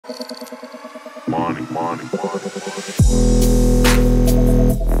Money, money, money.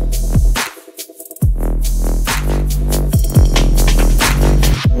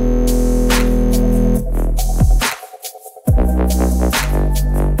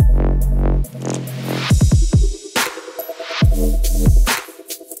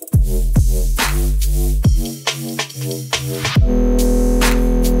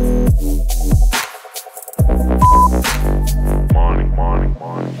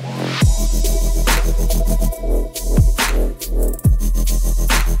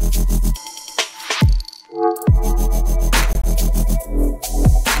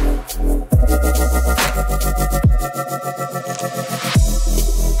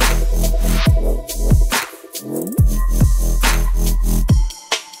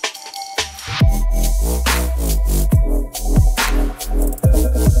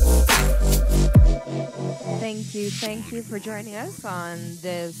 Thank you for joining us on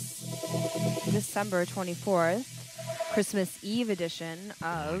this December 24th, Christmas Eve edition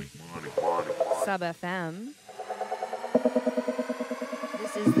of Sub FM.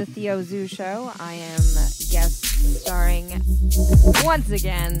 This is the Theo Tzu Show. I am guest starring once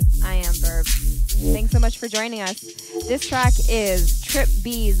again. I am Berbs. Thanks so much for joining us. This track is Trip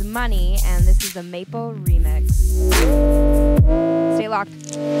B's Money, and this is the Maple remix. Stay locked.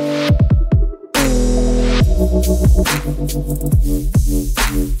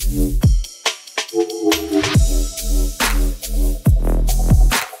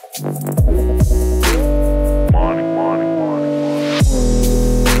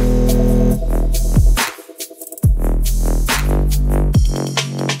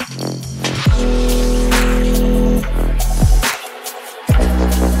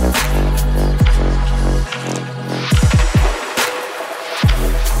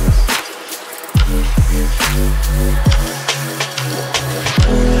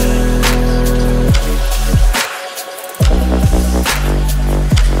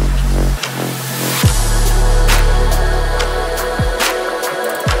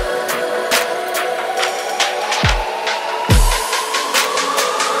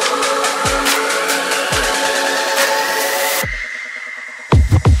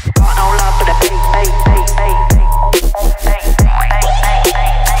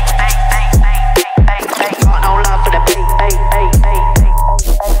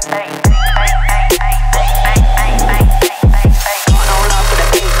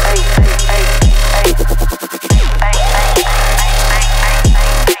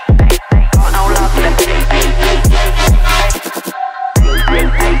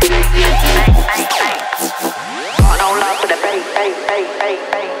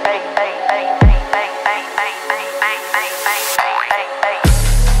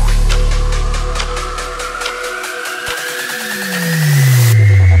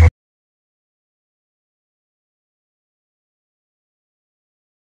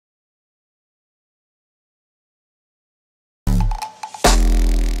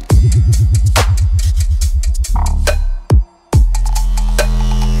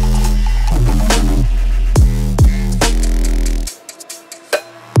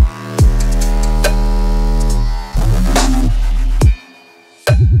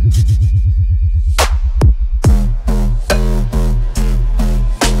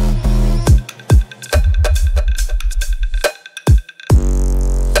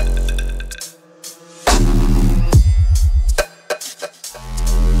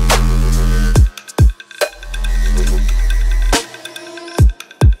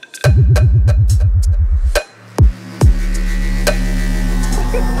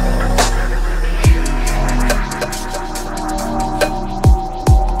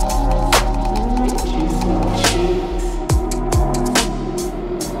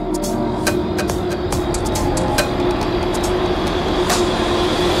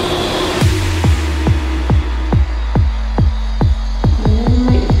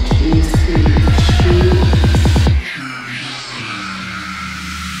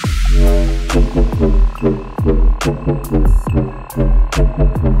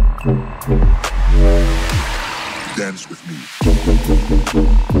 Dance with me.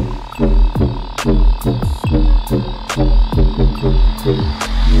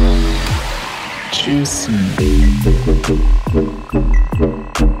 Juicy.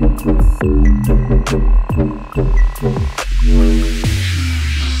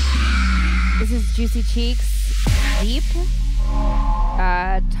 This is Juicy Cheeks Deep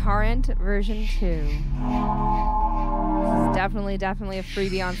Torrent version 2. This is definitely a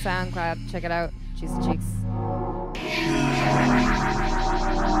freebie on SoundCloud. Check it out. Juicy Cheeks.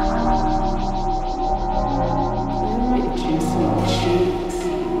 Juicy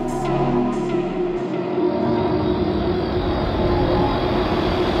Cheeks.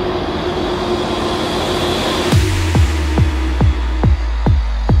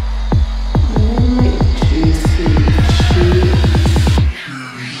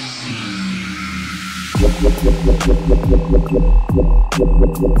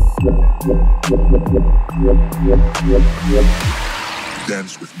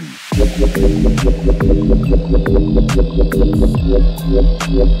 Dance with me.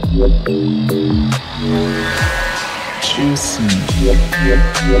 Juicy.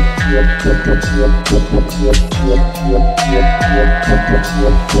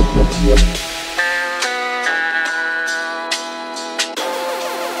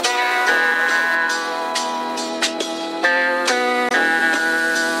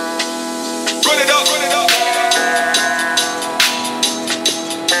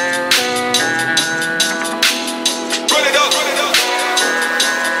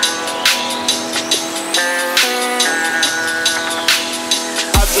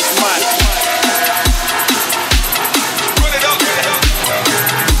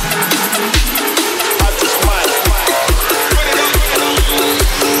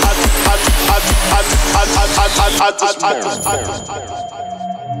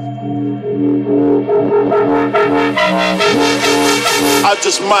 I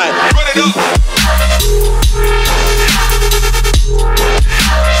just might run it up.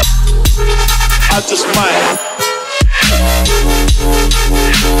 I just might.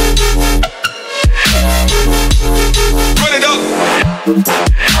 Run it up.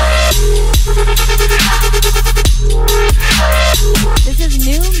 This is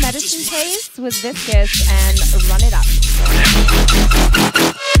New Medicine Taste with Viscous and Run It Up.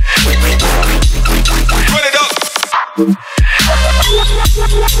 Run it up.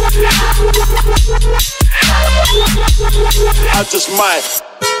 I just might.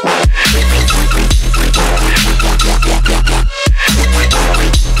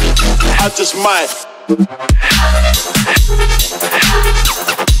 I just might.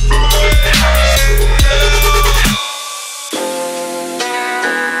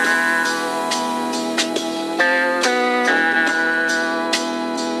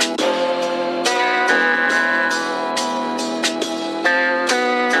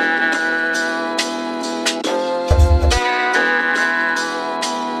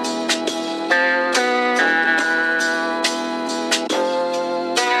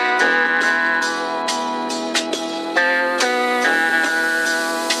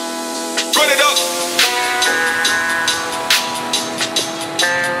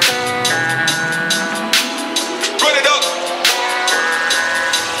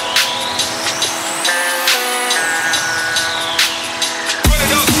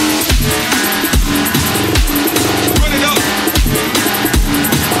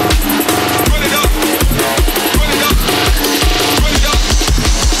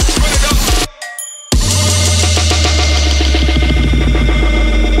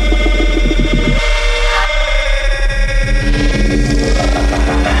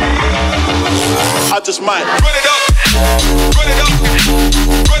 Just might run it up, run it up, run it up,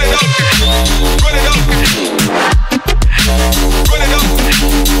 run it up, run it up, run it up, run it up,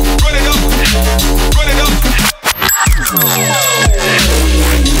 run it up, run it up, run it up, run it up,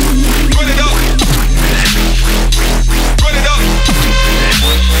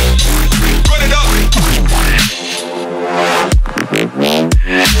 run it up.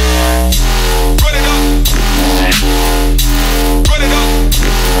 Run it up.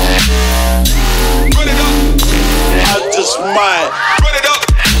 I just might run it up,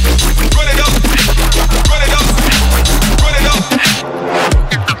 run it up, run it up, run it up,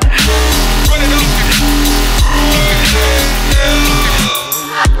 run it up.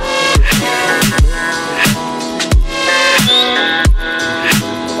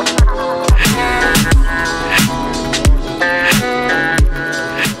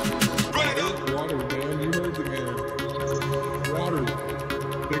 Water, man, you heard the man. Water.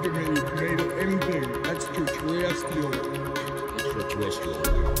 They can make made of anything. Extraterrestrial. Extraterrestrial.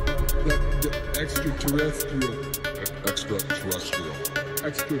 The extraterrestrial. Extraterrestrial.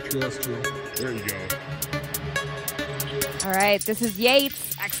 Extraterrestrial. There you go. All right, this is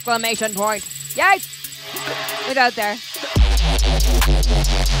Yates! Exclamation point. Yates! Get out there.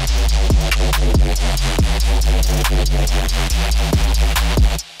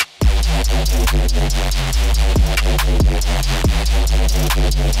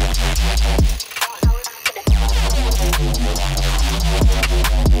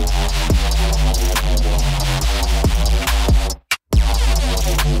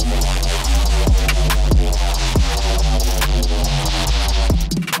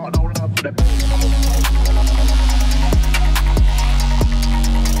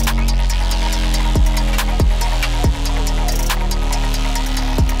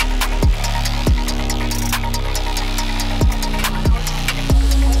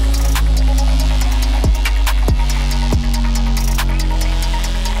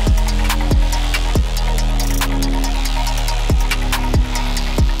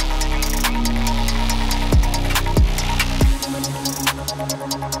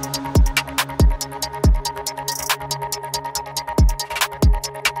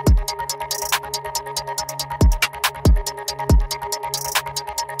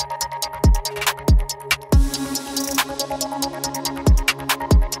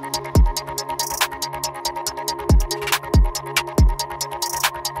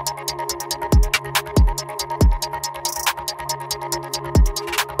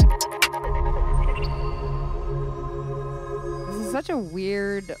 Such a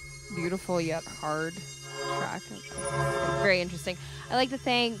weird, beautiful yet hard track. Very interesting. I'd like to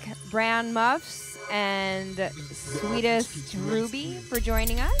thank Bran Muffs and Sweetest Ruby for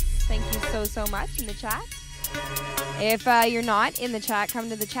joining us. Thank you so much in the chat. If you're not in the chat, come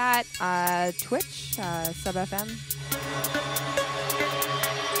to the chat. Twitch, Sub FM.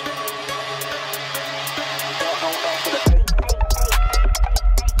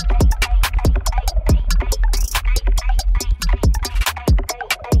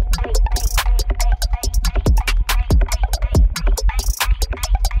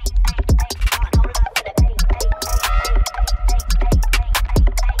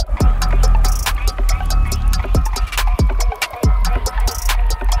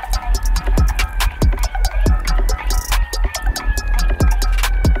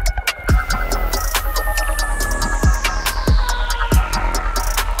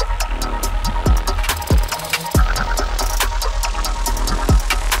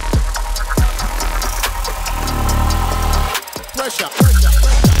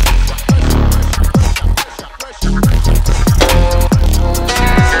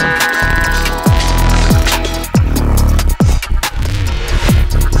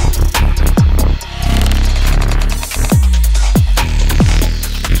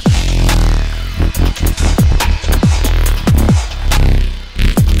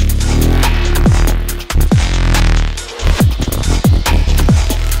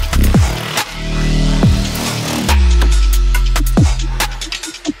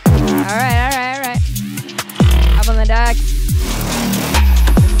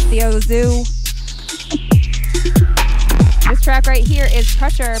 Theo Tzu. This track right here is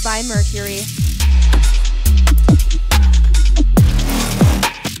Pressure by Mercury.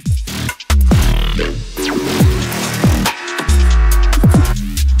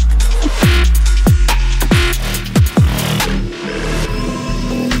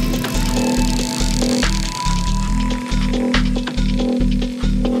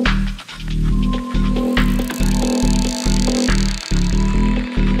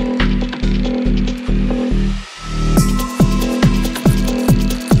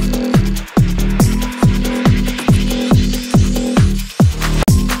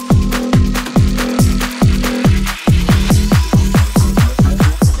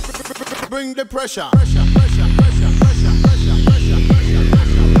 Bring the pressure.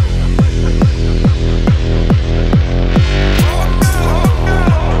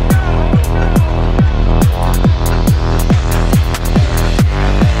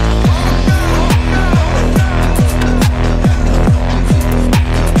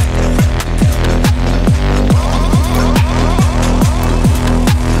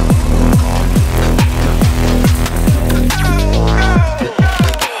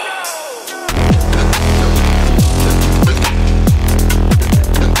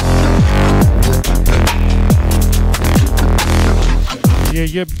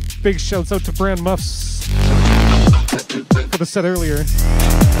 Yeah, big shouts out to Brand Muffs for the set earlier.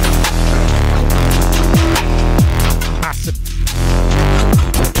 Massive.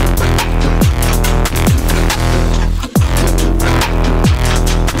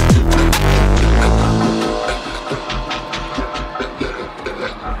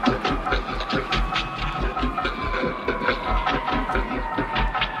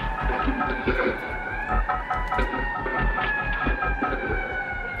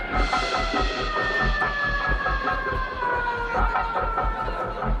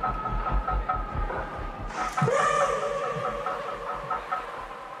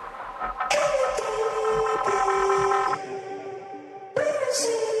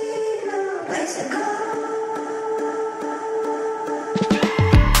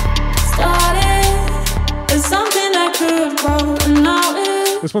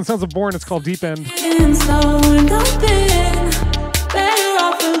 This one sounds boring. It's called Deep End.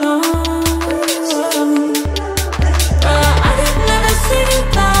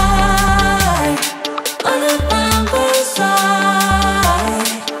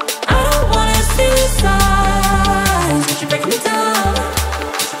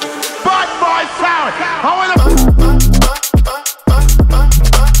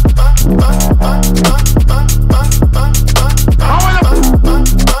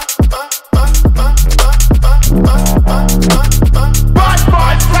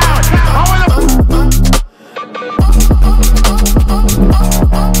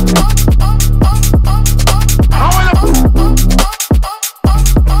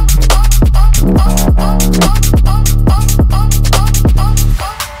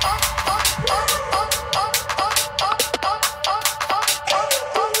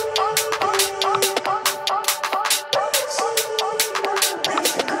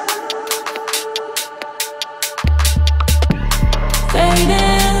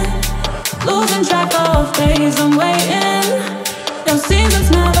 days I'm waiting. Your seasons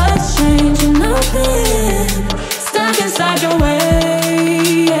never change, and nothing stuck inside your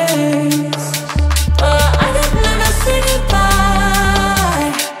ways. But I could never say goodbye.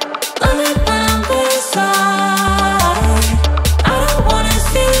 Love it when I'm beside. I don't wanna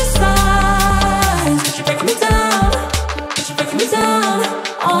see the signs. But you're breaking me down. But you're breaking me down.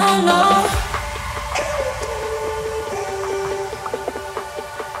 Oh no.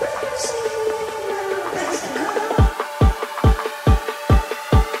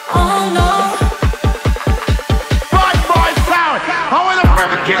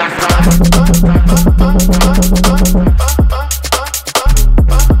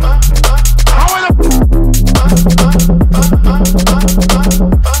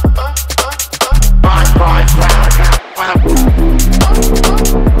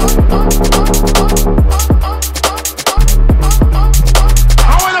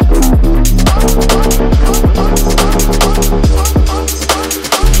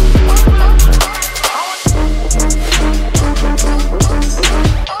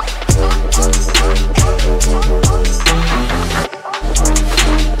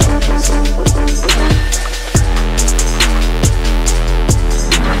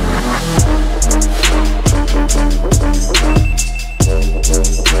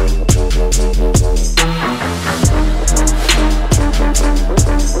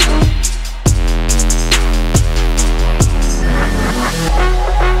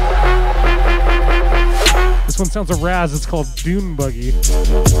 Sounds a Raz. It's called Dune Buggy.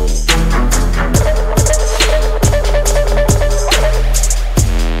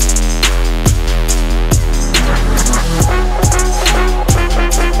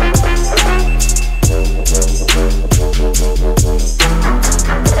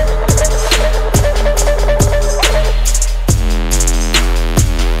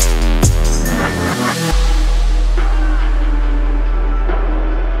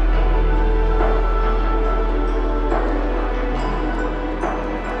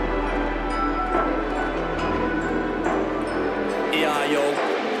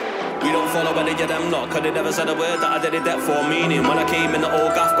 Cause they never said a word that I did it that for meaning. When I came in the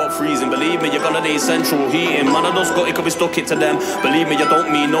old gaff got freezing. Believe me, you're gonna need central heating. Man, I just got it, could be stuck it to them. Believe me, you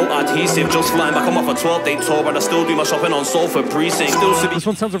don't mean no adhesive. Just flying back, I'm off a 12-day tour, and I still do my shopping on Salford Precinct. This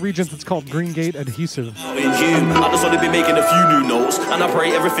one sounds a Regent that's called Green Gate Adhesive. In June, I just only be making a few new notes, and I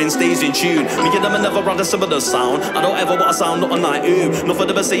pray everything stays in tune. Me and them, I never rather similar sound. I don't ever want to sound nothing like ooh. Not for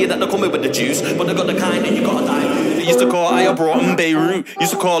them saying that they're coming with the juice, but they got the kind that you gotta dilute. They used to call Aya Broughton Beirut,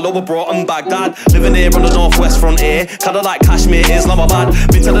 used to call Lower Broughton Baghdad. Living here on the northwest frontier, kinda like Kashmir, Islamabad.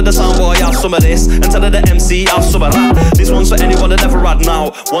 Been telling the sound boy have some of this, and telling the MC have some of that. This one's for anyone that never had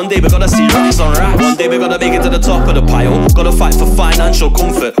now. One day we gotta see racks on racks. One day we gotta make it to the top of the pile. Gotta fight for financial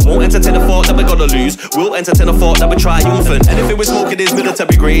comfort. Won't entertain the thought that we gotta lose. We'll entertain the thought that we triumphant. Anything we're smoking is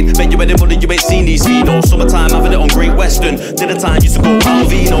military grade. Bet you anybody you ain't seen these phenos. Summertime having it on Great Western. Dinner time used to go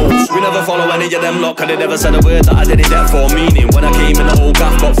Alvinos. We never follow any of them lot, cause they never said a word that I did it there for meaning. When I came in the old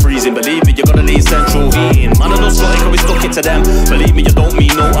gaff got freezing. Believe me, you gotta need central heating. Man, I don't got it, cause we stuck it to them. Believe me, you don't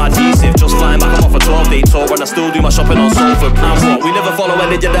mean no adhesive. Just flying back, I'm off a 12-day tour, and I still do my shopping on Salford. And what? We never follow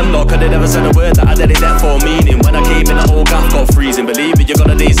any of them lot, cause they never said a word that I did it there for meaning. When I came in the old gaff got freezing. Believe me, you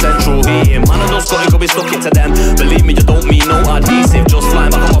gotta need central heating. Man, I don't got it, cause we stuck it to them. Believe me, you don't mean no adhesive. Just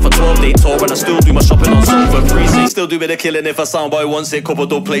flying back, I'm off a 12-day tour, and I still do my shopping on Salford Precinct. Still do bit of killing if a soundboy wants it. Couple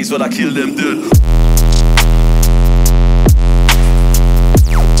dope plays when I kill them, dude.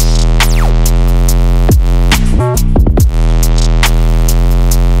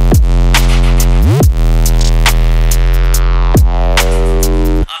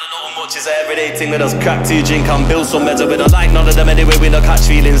 With us crack to drink and build some meds with a like none of them anyway. We don't catch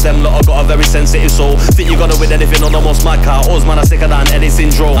feelings. Them lot have got a very sensitive soul. Think you gotta win anything on almost mad car. Us man are sicker than Eddie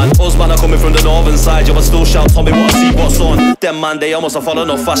syndrome. And us man are coming from the northern side. You must still shout, Tommy, what I see, what's on. Them man they almost have followed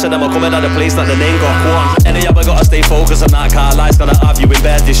no fashion. Them are coming out of place like the name got one. Any other gotta stay focused on that car. Life's gonna have you in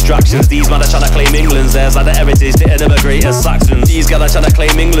bad distractions. These man are trying to claim England's theirs. Like the heritage didn't immigrate as Saxons. These guys are trying to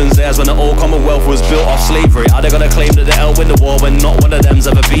claim England's theirs when the old Commonwealth was built off slavery. Are they gonna claim that they helped win the war when not one of them's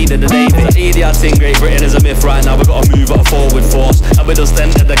ever been in the Navy? The idiot thing, Great Britain is a myth right now. We gotta move at a forward force, and we just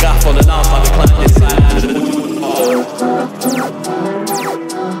entered the gaff on the north and we climbed inside.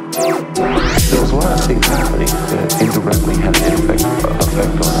 There was a lot of things happening that indirectly had an effect on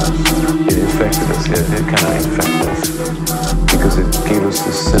us. It infected us. It kind of infected us because it gave us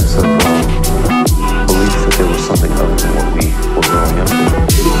this sense of belief that there was something other than what we were growing up with.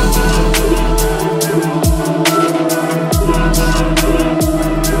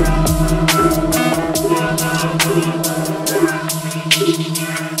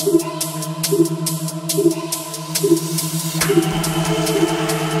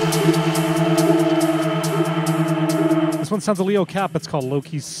 one sounds a Leo Cap. It's called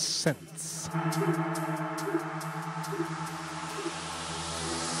Loki's Sense.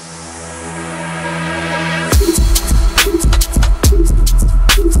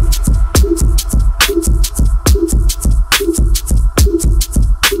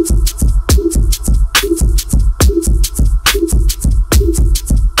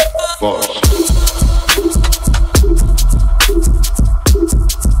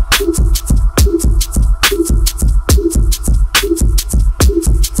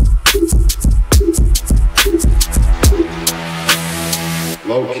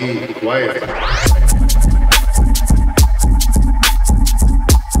 Low-key, quiet.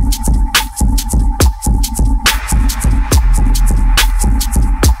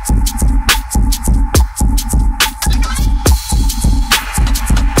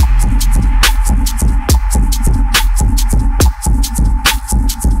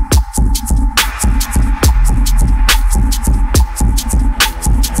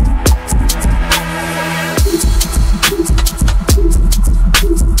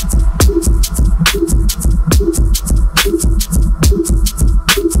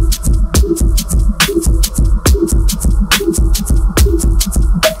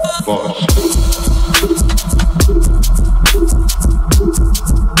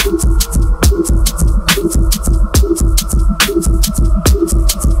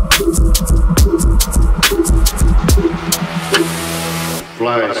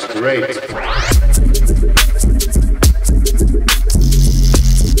 Fly straight.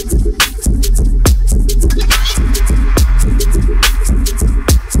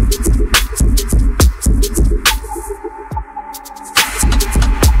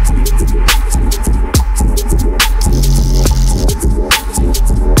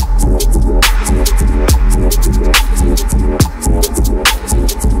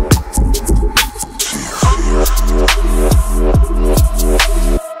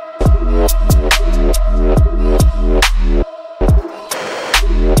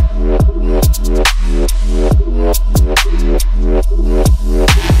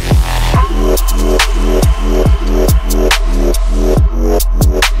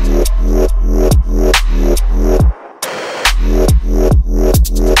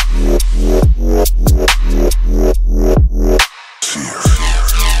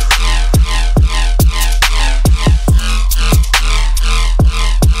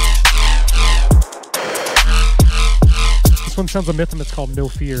 This one sounds a myth and it's called No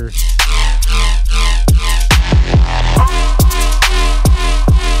Fear.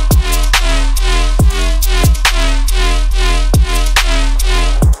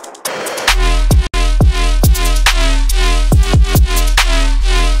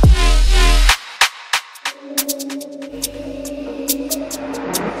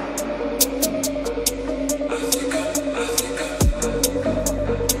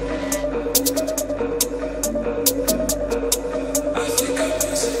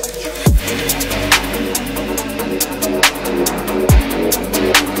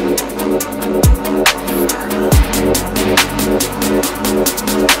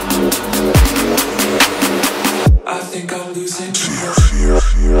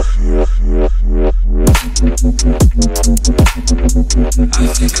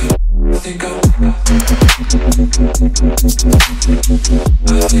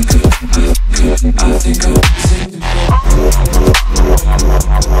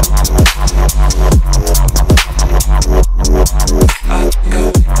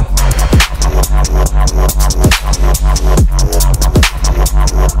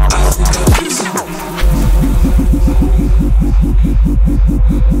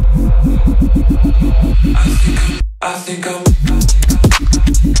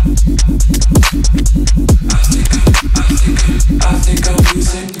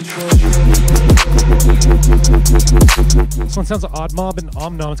 This one sounds like Odd Mob and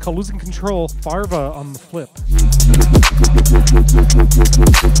Omnom. It's called Losing Control. Farva on the flip.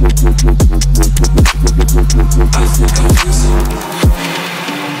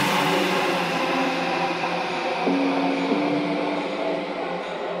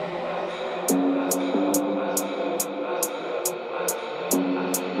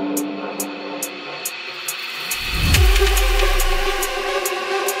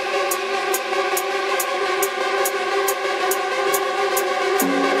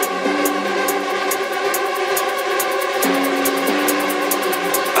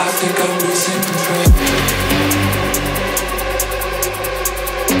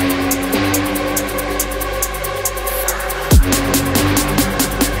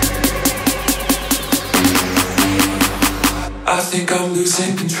 I think I'm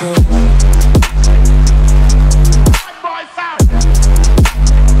losing control. Boy,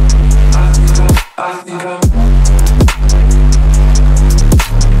 Rest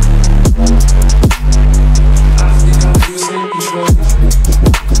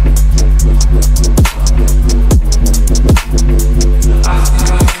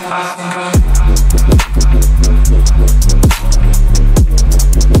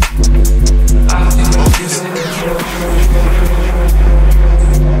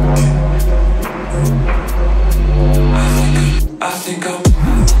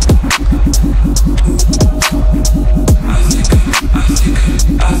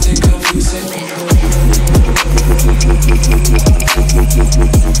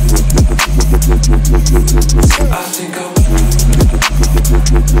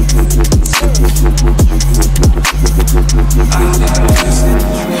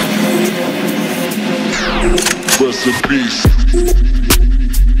in peace.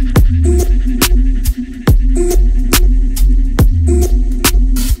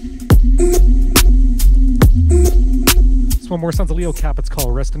 This one more sounds of Leo Caput's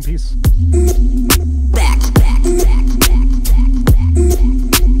call. Rest in peace.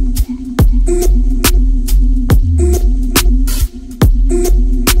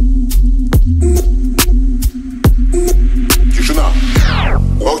 Тишина.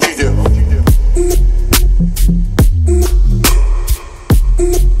 Молчите.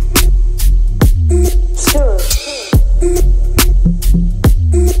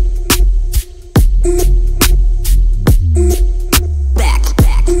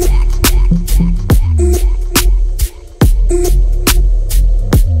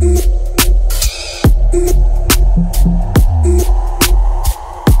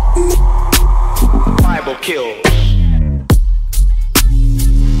 Bible kill.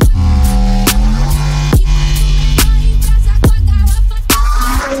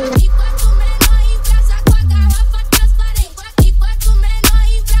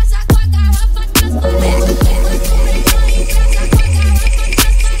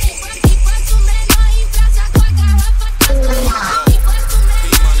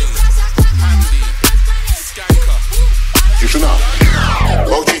 Тишина.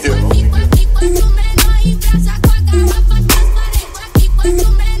 Молчите.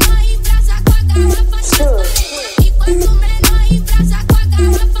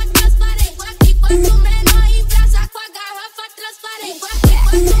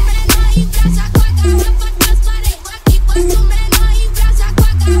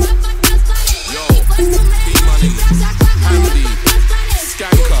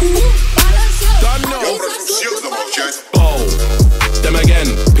 Всех замолчать. Them again,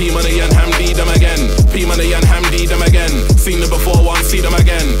 P Money and Hamdi, them again. P Money and Hamdi, them again. Seen them before, one, see them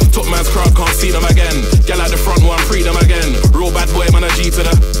again. Took man's crowd, can't see them again. Gal at the front, one, free them again. Real bad boy, man, a G to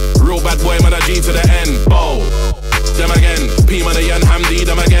the. Real bad boy, man, a G to the end. Them again, P Money and Hamdi,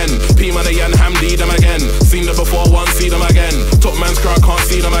 them again. P Money and Hamdi, them again. Seen them before, one, see them again. Took man's crowd, can't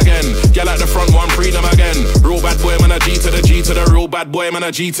see them again. Gal at the front, one, free them again. Real bad boy, man, a G to the G to the. Real bad boy, man,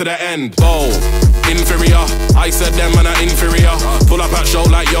 a G to the end. Inferior, I said them man are inferior. Pull up at show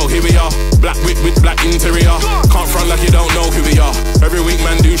like yo, here we are. Black whip with black interior. Can't front like you don't know who we are. Every week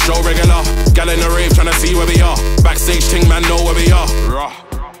man do show regular. Gal in the rave tryna see where we are. Backstage ting man know where we are.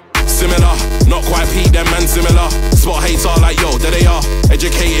 Similar, not quite Pete, them man similar. Spot hater like yo, there they are.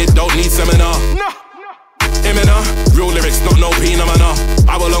 Educated, don't need seminar. Imina, real lyrics, not no P-nomina.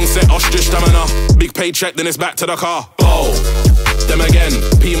 Hour long set, ostrich stamina. Big paycheck, then it's back to the car. Them again,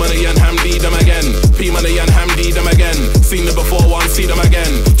 P Money and Hamdi, them again. P Money and Hamdi, them again. Seen them before, one, see them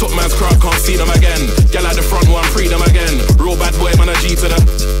again. Took man's crowd, can't see them again. Gal at the front, one, free them again. Real bad boy, man, a G to the.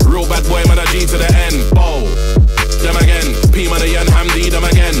 Real bad boy, man, a G to the end. Them again, P Money and Hamdi, them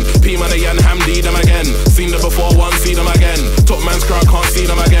again. P Money and Hamdi, them again. Seen them before, one, see them again. Took man's crowd, can't see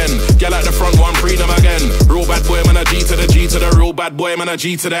them again. Gal at the front, one, free them again. Real bad boy, man, a G to the G to the. Real bad boy, man, a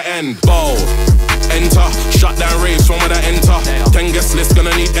G to the end. Enter, shut down raves, one with a enter. 10 guest list,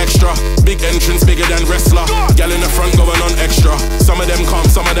 gonna need extra. Big entrance, bigger than wrestler. Gal in the front, going on extra. Some of them calm,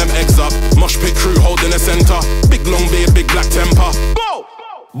 some of them eggs up. Mosh pit crew holding the center. Big long beard, big black temper.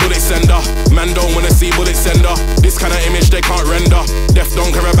 Bullet sender, man don't wanna see bullet sender. This kind of image they can't render. Deaf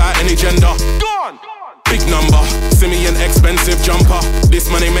don't care about any gender. Big number, Simeon expensive jumper. This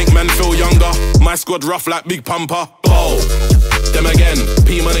money make man feel younger. My squad rough like big pumper. Them again,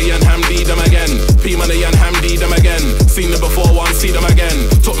 P Money and Hamdi, them again. P Money and Hamdi, them again. Seen them before, one, see them again.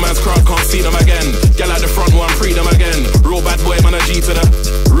 Took man's crowd, can't see them again. Gal at the front, one, free them again. Real bad boy, man, a G to the.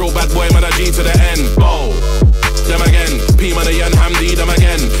 Real bad boy, man, a G to the end. Them again, P Money and Hamdi, them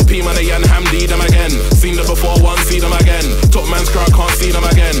again. P Money and Hamdi, them again. Seen them before, one, see them again. Took man's crowd, can't see them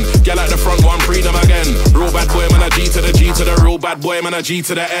again. Gal at the front, one, free them again. Real bad boy, man, a G to the G to the. Real bad bad boy, man, a G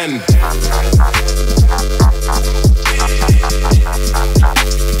to the end.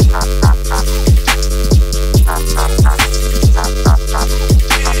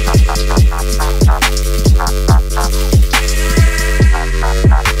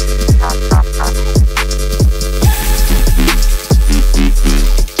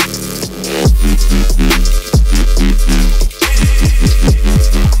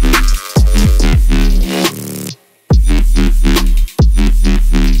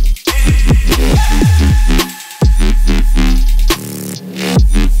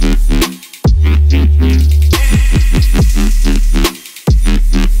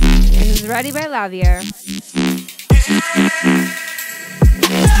 Ready by Lavier.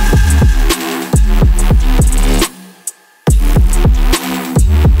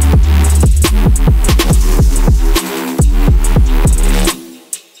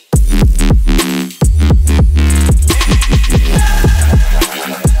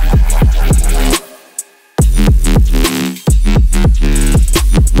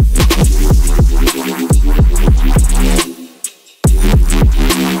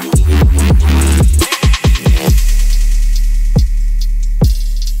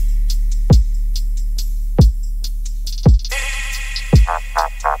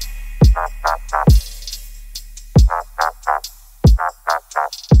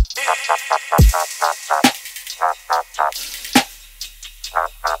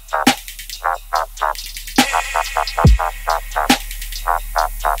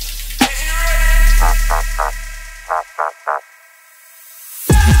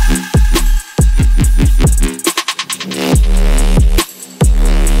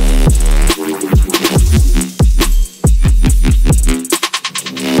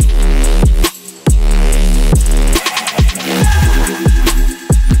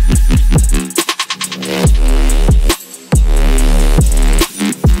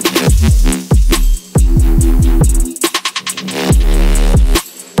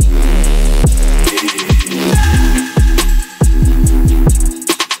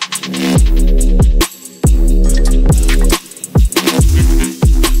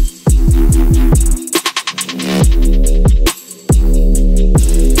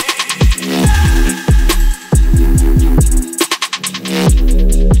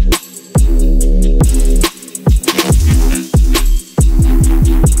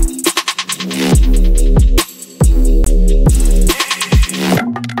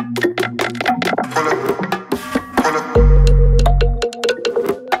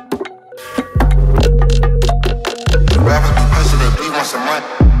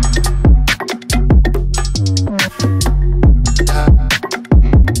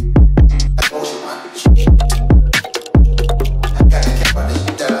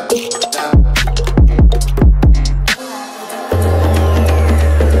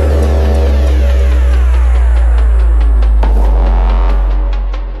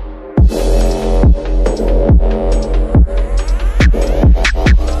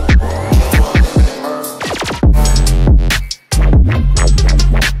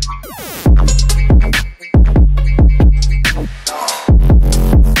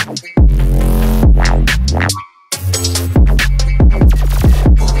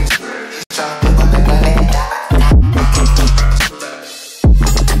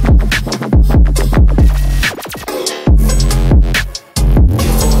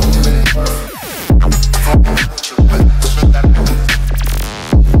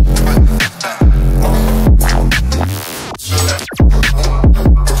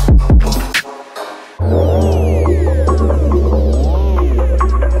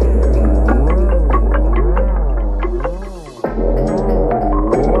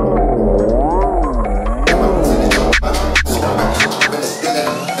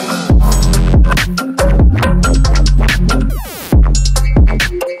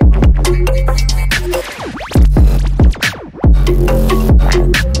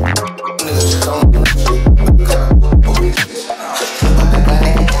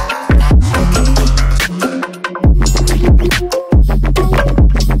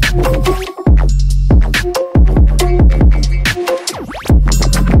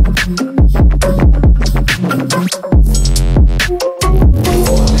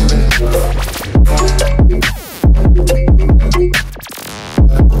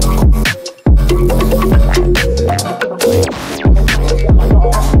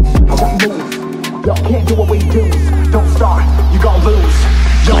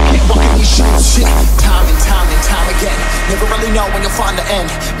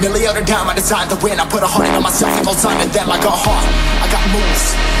 Nearly out of dime, I decide to win. I put 100 on myself and goes on to them. I got heart, I got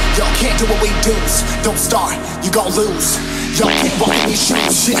moves. Y'all can't do what we do. Don't start, you gon' lose. Y'all can't walk in these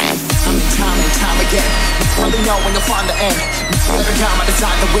shoes, shit. I mean, time and time again. Really know when you'll find the end. Every time I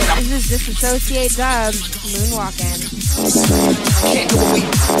decide to win, This is Disassociate Dubs, Moonwalking. can't do what we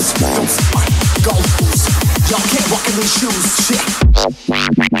don't start, go lose. Y'all can't walk in these shoes, shit.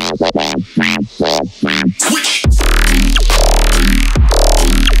 Switch.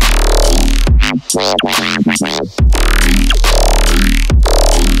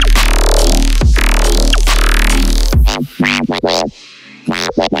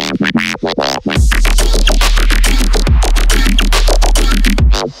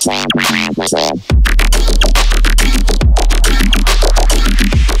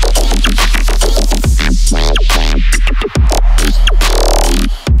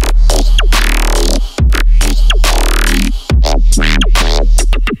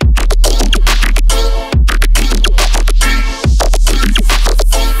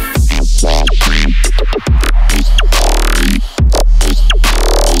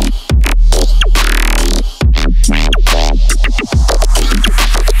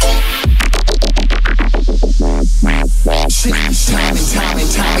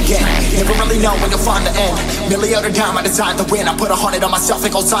 Know when you'll find the end. Milli at a time I decide to win. I put 100 on myself, it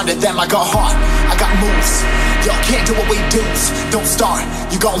goes under them. I got heart, I got moves. Y'all can't do what we do. Don't start,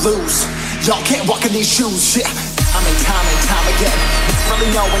 you gon' lose. Y'all can't walk in these shoes, shit. I mean time and time again. Really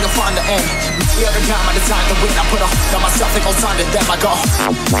know when you'll find the end. Milli at a time I decide to win. I put 100 on myself, it goes under them. I got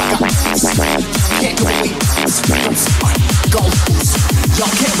moves. Can't do what we do. Don't start, you gon' lose. Y'all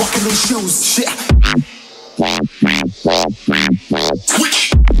can't walk in these shoes, shit.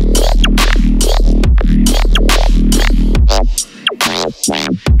 Switch.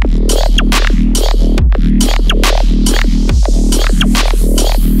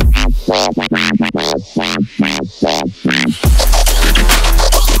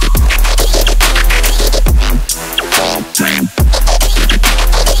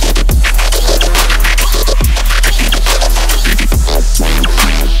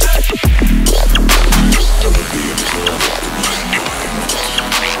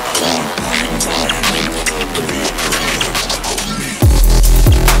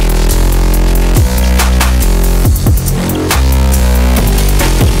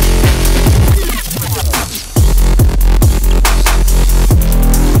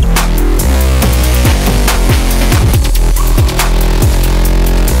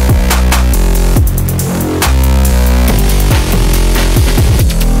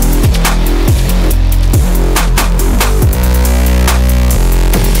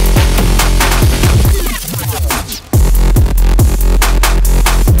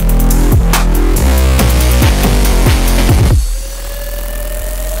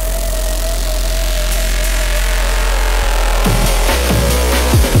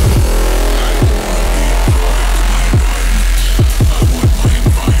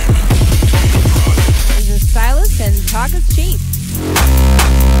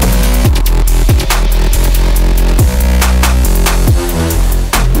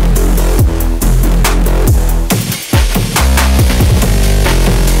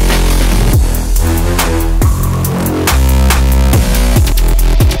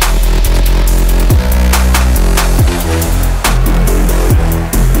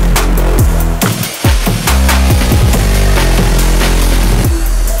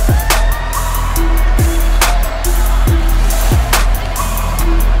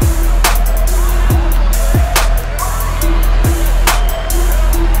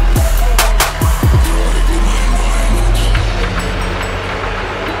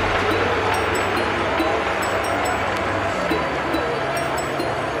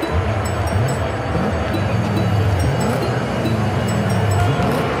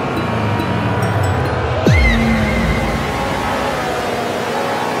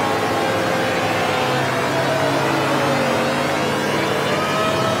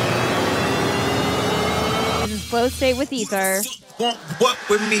 Flow State with Ether. What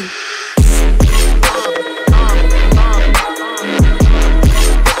with me?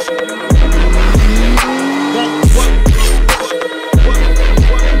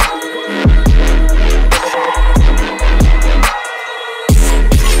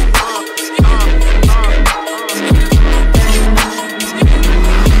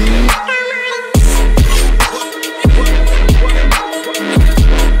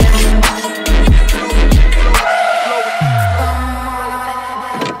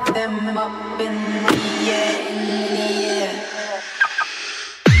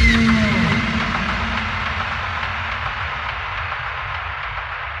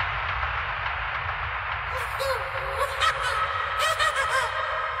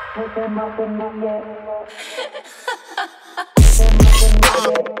 Put them up in the air.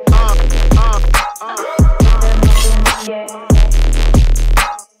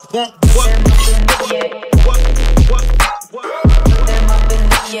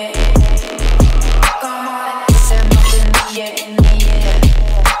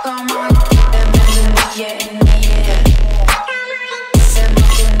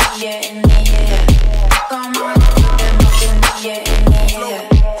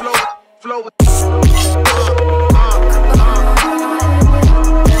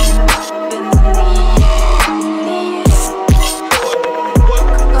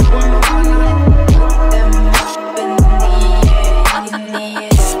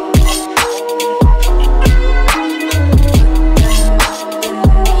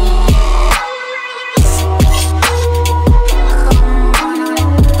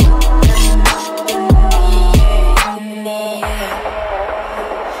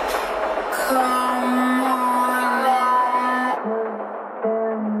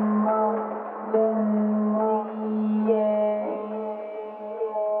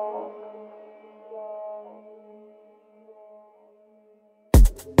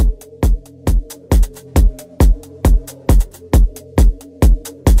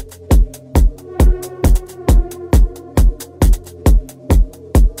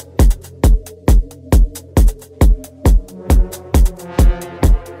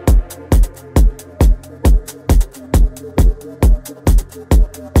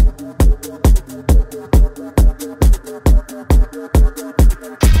 This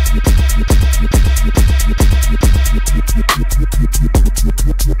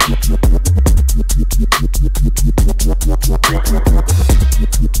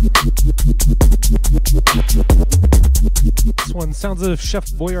one sounds of Chef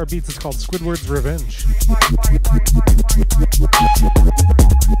Boyar Beats. It's called Squidward's Revenge.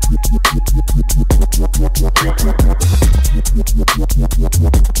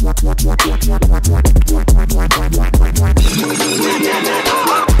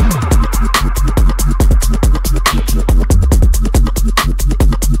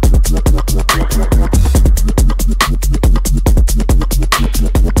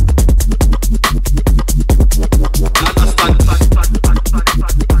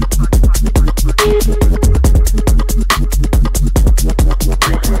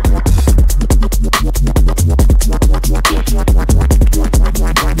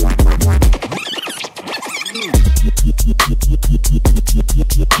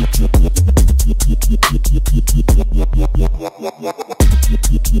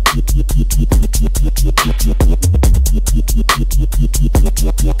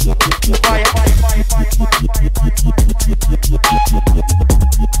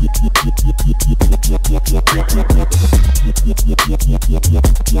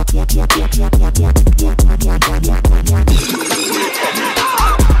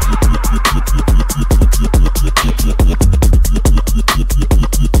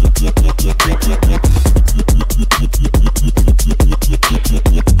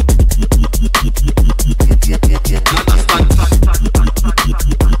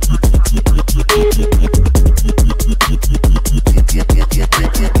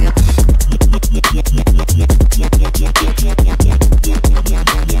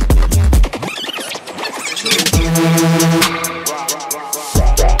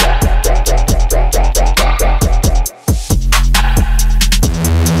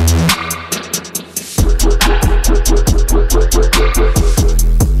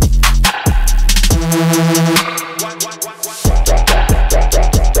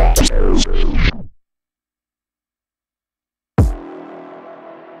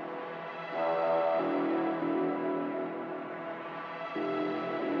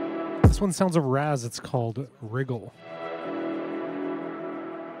 This one sounds of Raz. It's called Wriggle.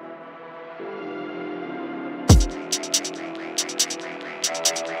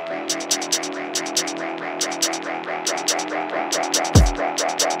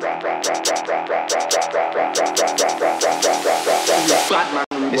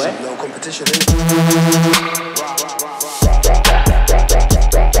 No competition.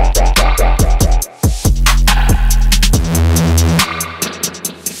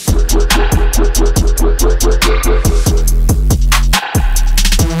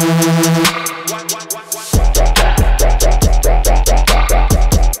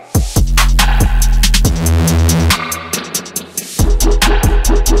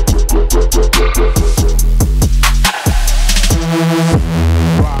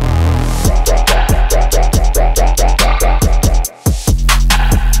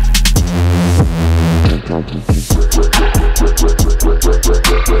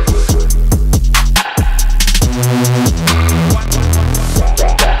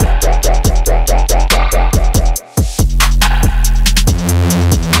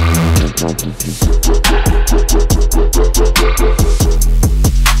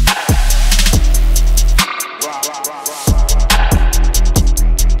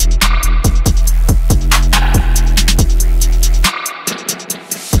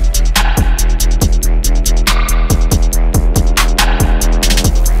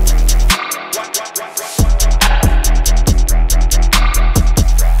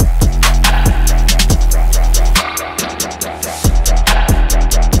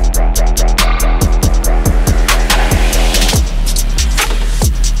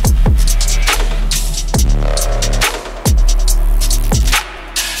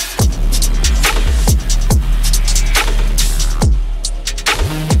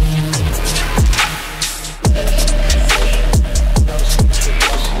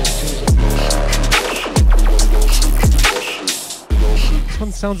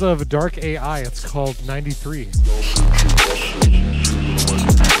 Sounds of Dark AI. It's called 93.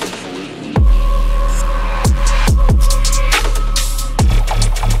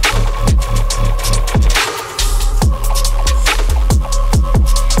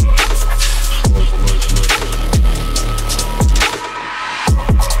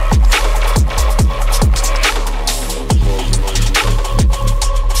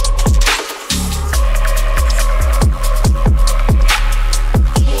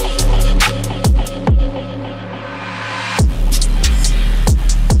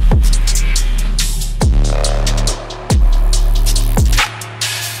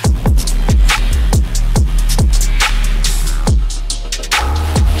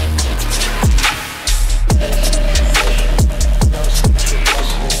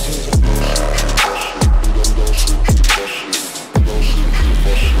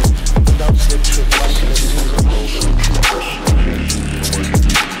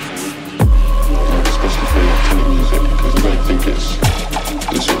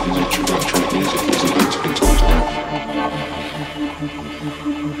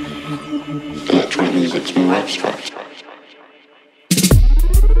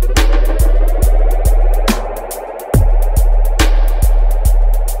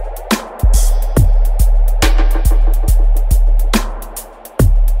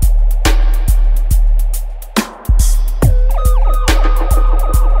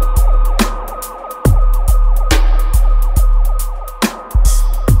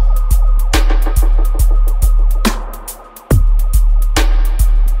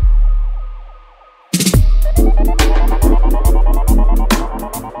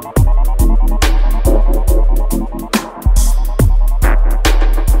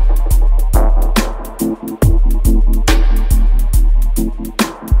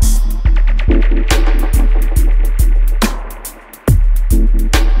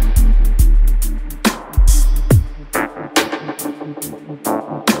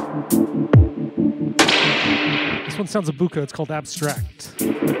 sounds of buka. It's called Abstract.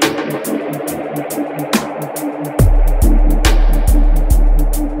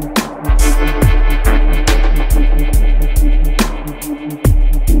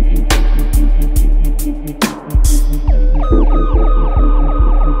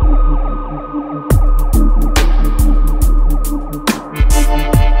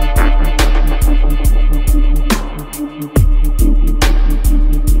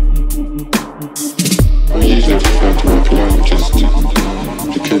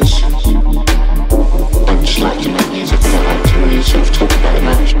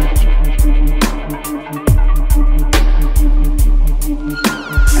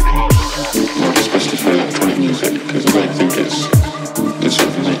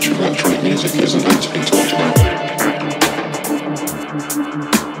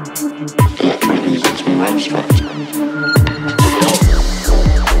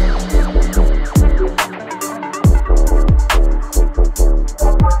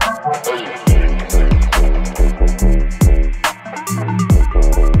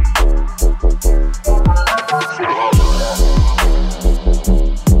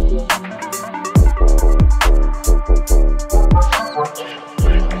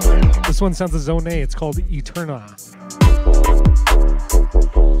 This one sounds of Zone A. It's called Eterna.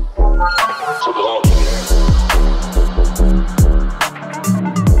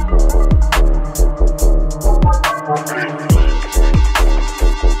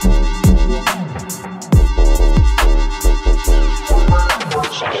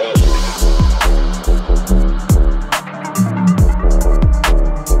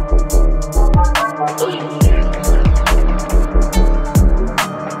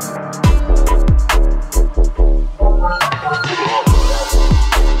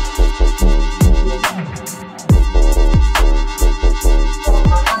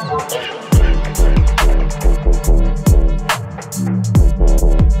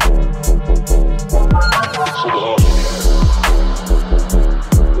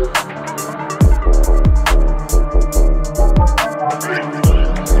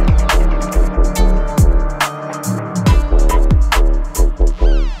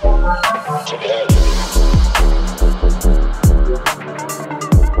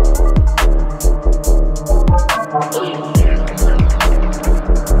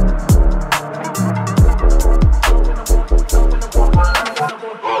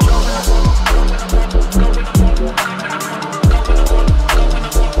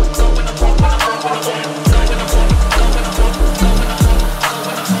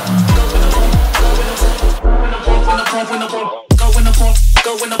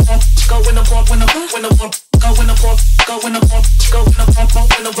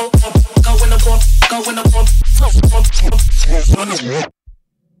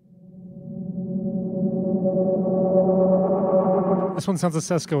 This one sounds of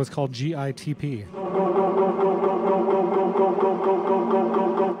Sesko. It's called GITP.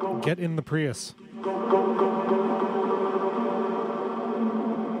 Get in the Prius.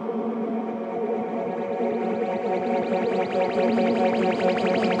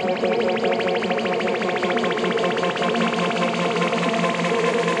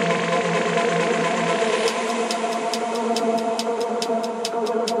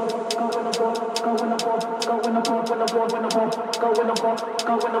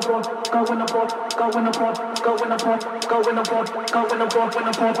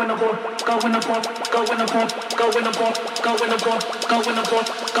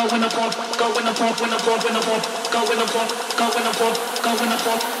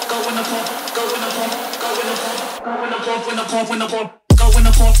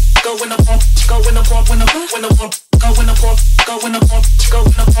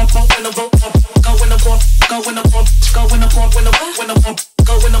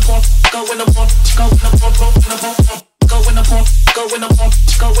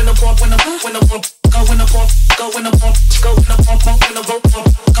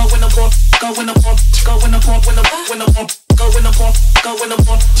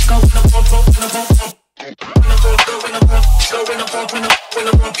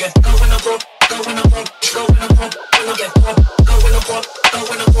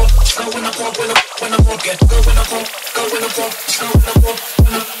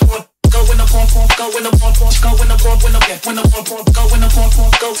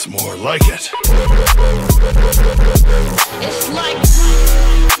 It's more like it. It's like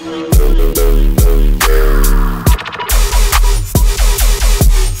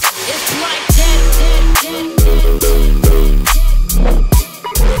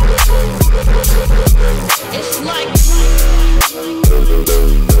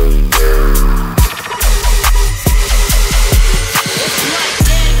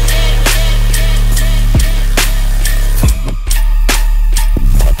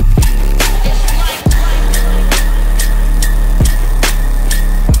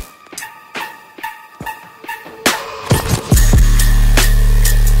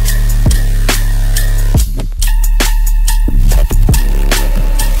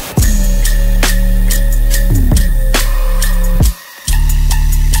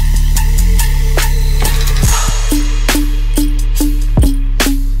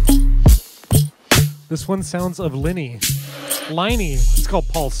one sounds of Linny. Liney. It's called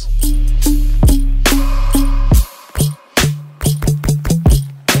Pulse.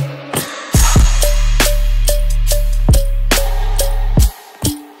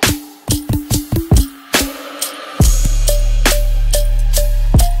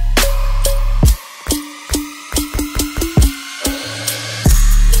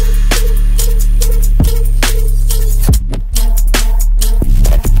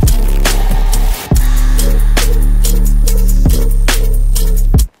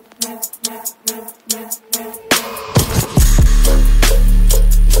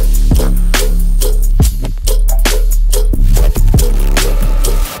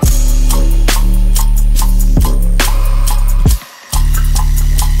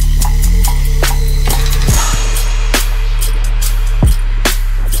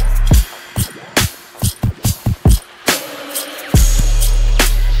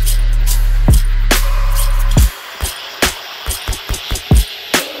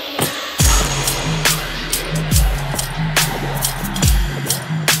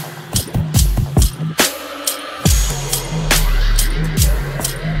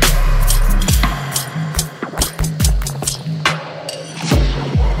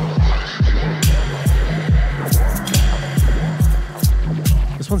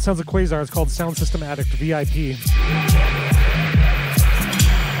 Sounds of Quasar. It's called Sound System Addict VIP.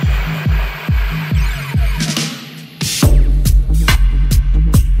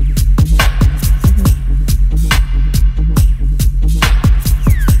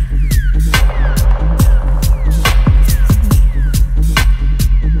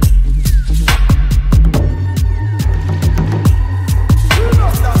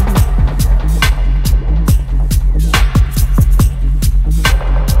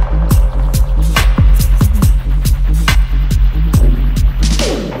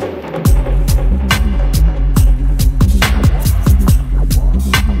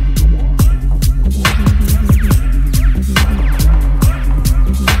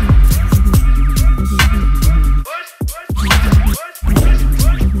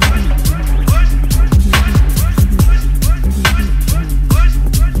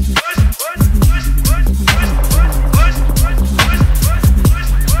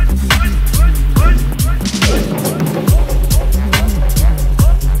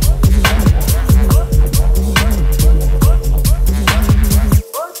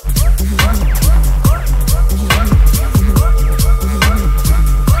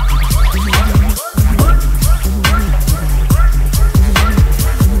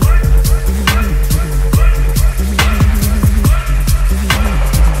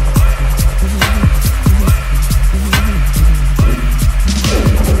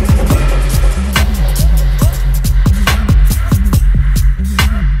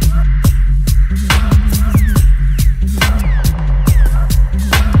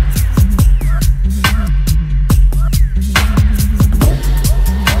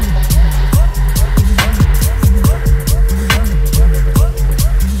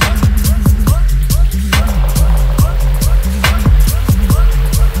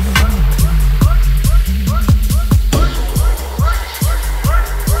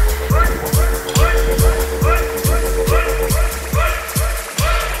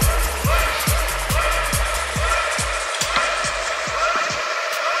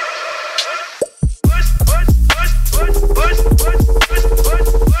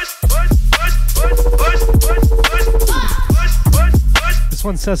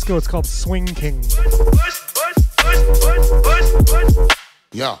 Sesko, it's called Swing King.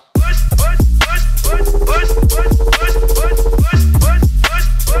 Yeah.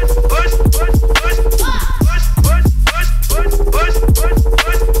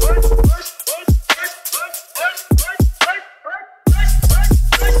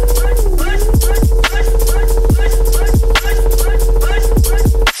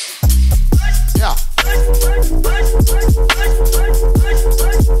 Yeah.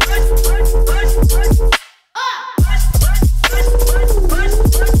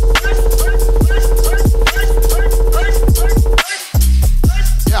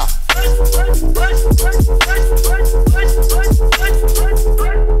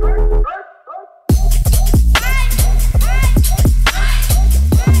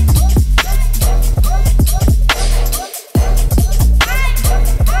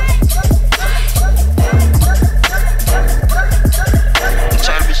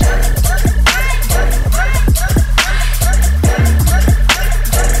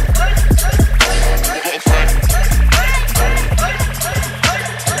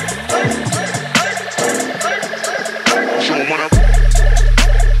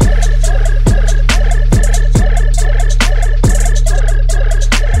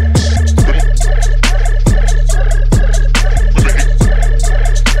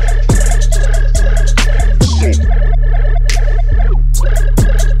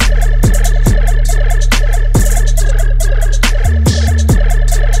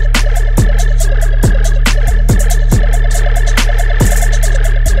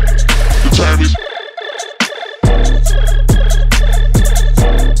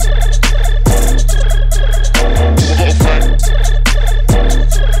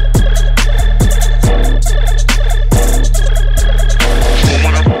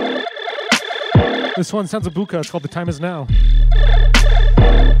 This one sounds a buka. It's called The Time Is Now.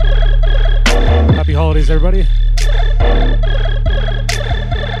 Happy holidays, everybody.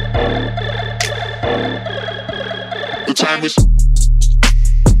 The time is.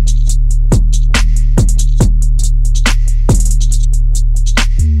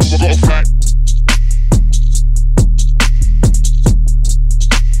 I got a fact.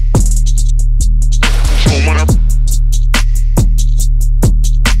 Show 'em what up.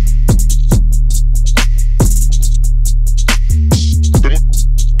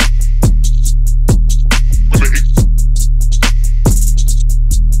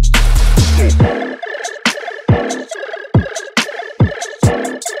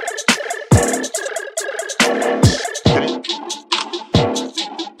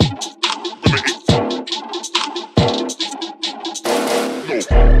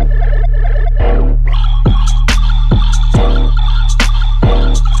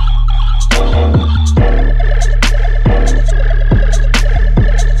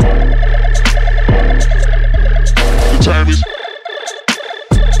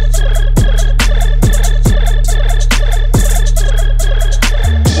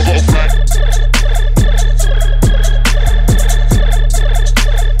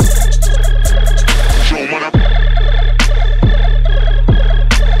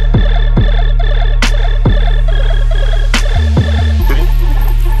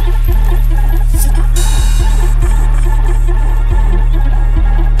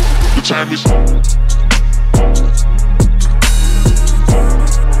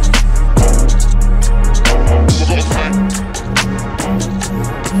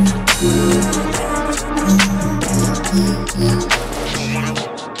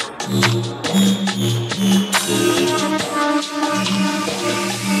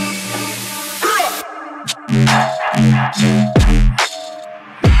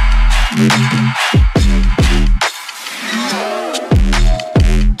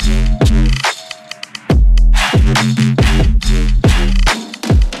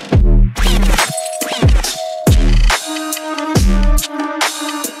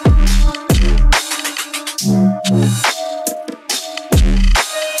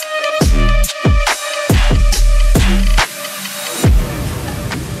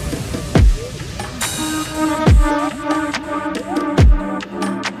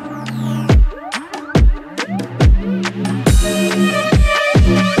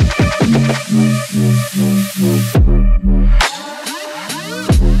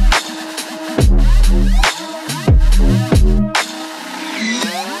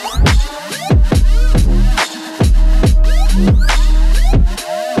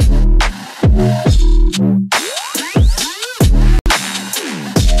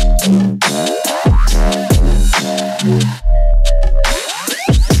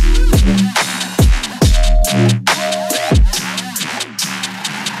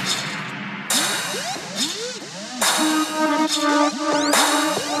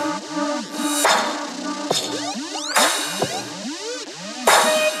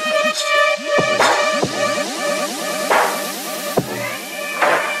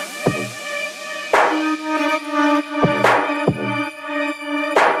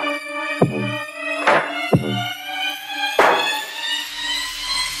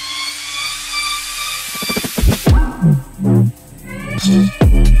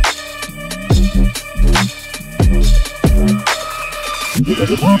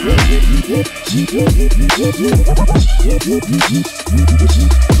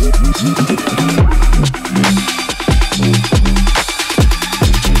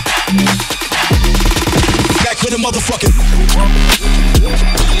 Back with a motherfucking.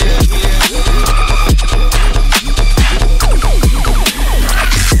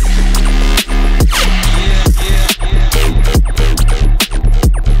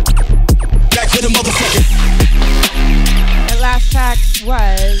 Last track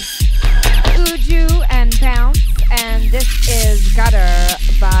was Uju and Bounce, and this is Gutter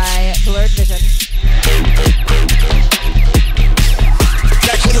by Blurred Vision.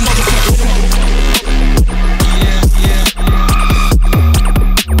 Back with a motherfucker.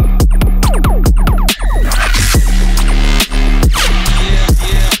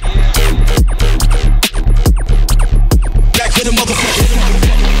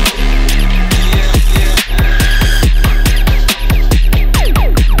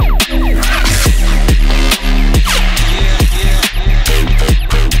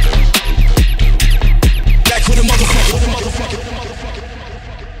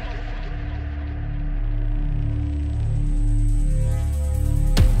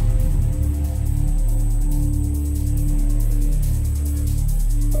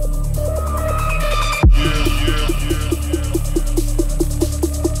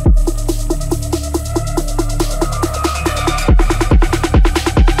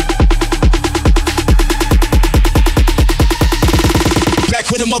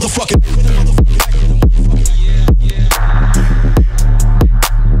 motherfucking.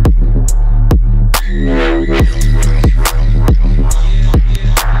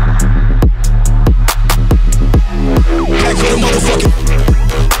 Back with a motherfucking.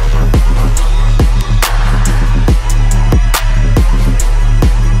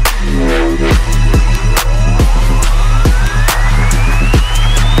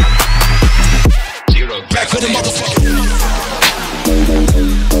 Back with a motherfucking.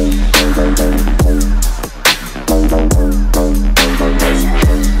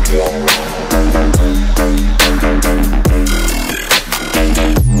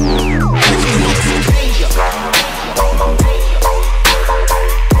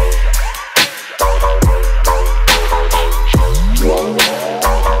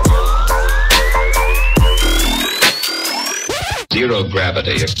 Zero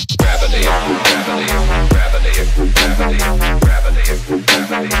gravity, gravity, gravity, gravity, gravity,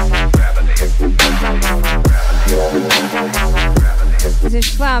 gravity, gravity. This is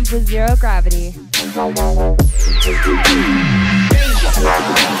Schlump with Zero Gravity.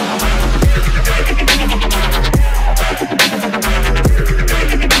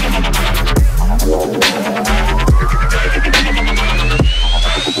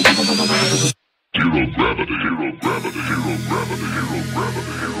 Zero gravity, zero gravity, zero gravity, zero gravity,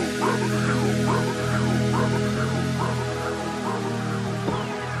 zero gravity, zero gravity.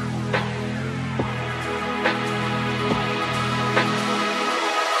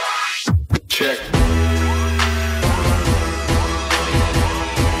 Check.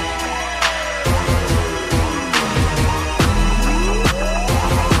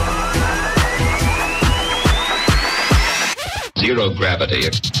 Zero gravity.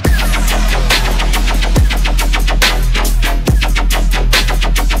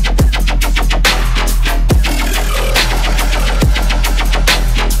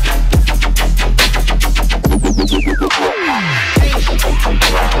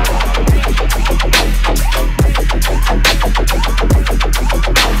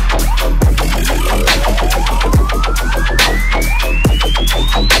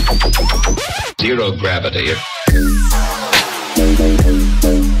 Zero gravity.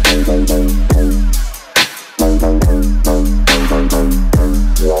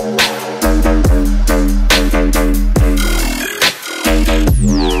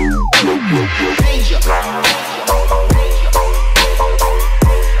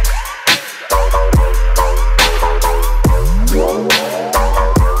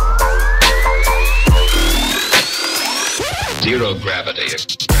 Zero gravity.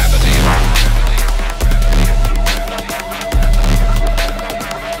 Gravity.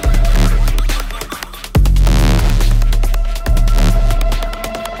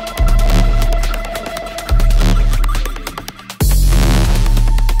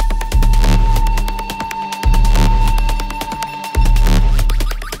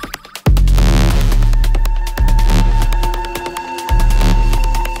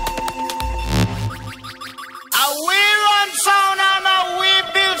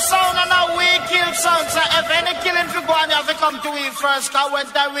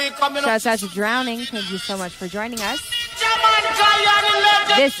 Shouts out to Drowning. Thank you so much for joining us.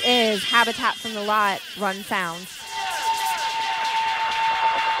 This is Habitat from the Lot, Run Sounds.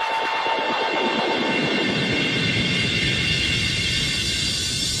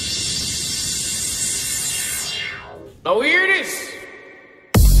 Now hear this.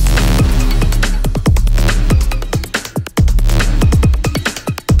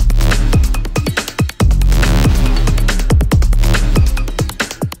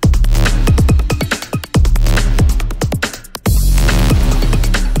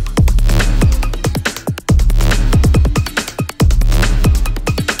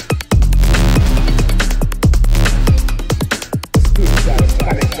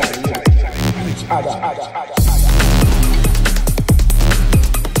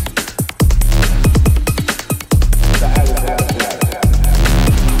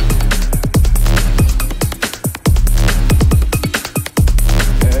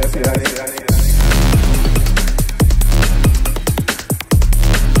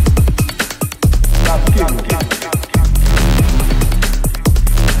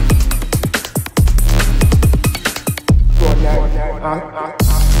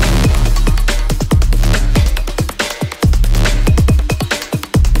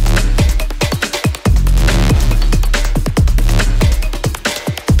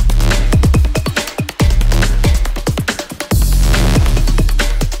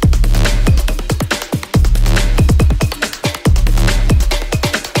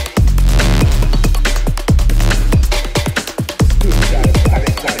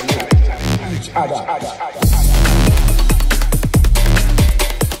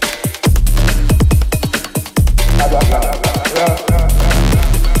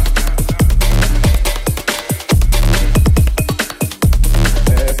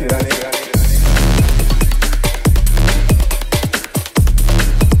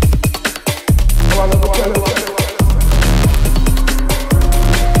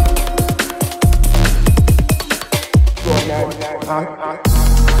 Tell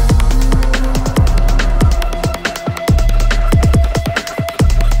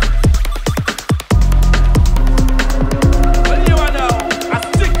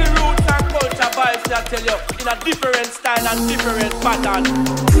you in a different style and different pattern.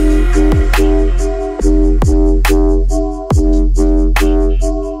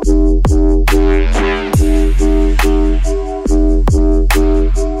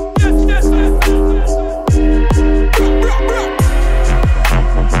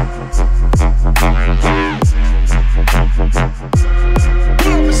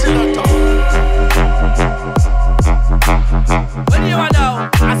 When you are now,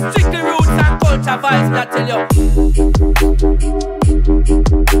 I stick the roots and culture vibes that tell you.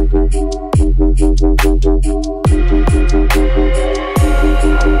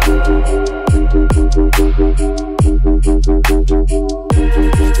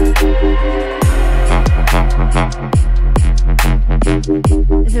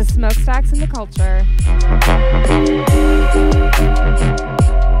 This is Smokestacks in the Culture.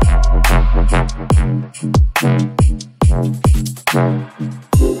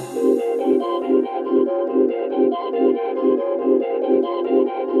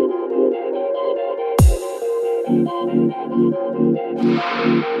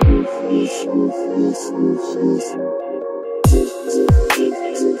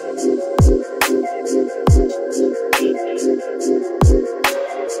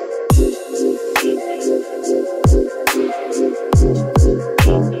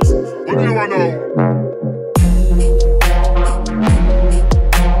 What do you want now?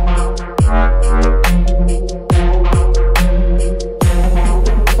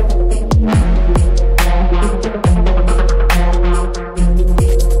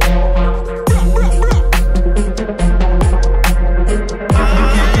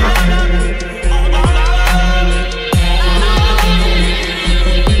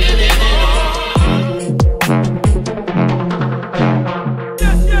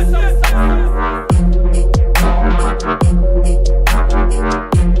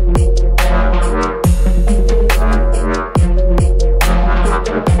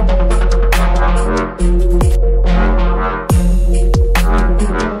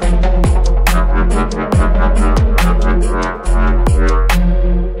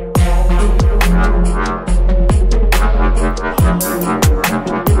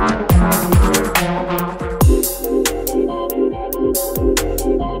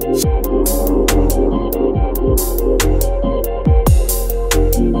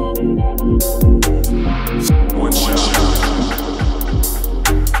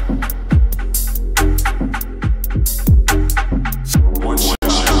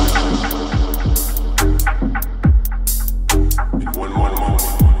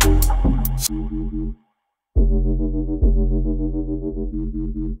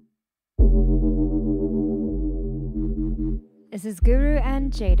 This is Guru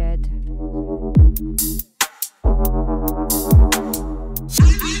and Jaded.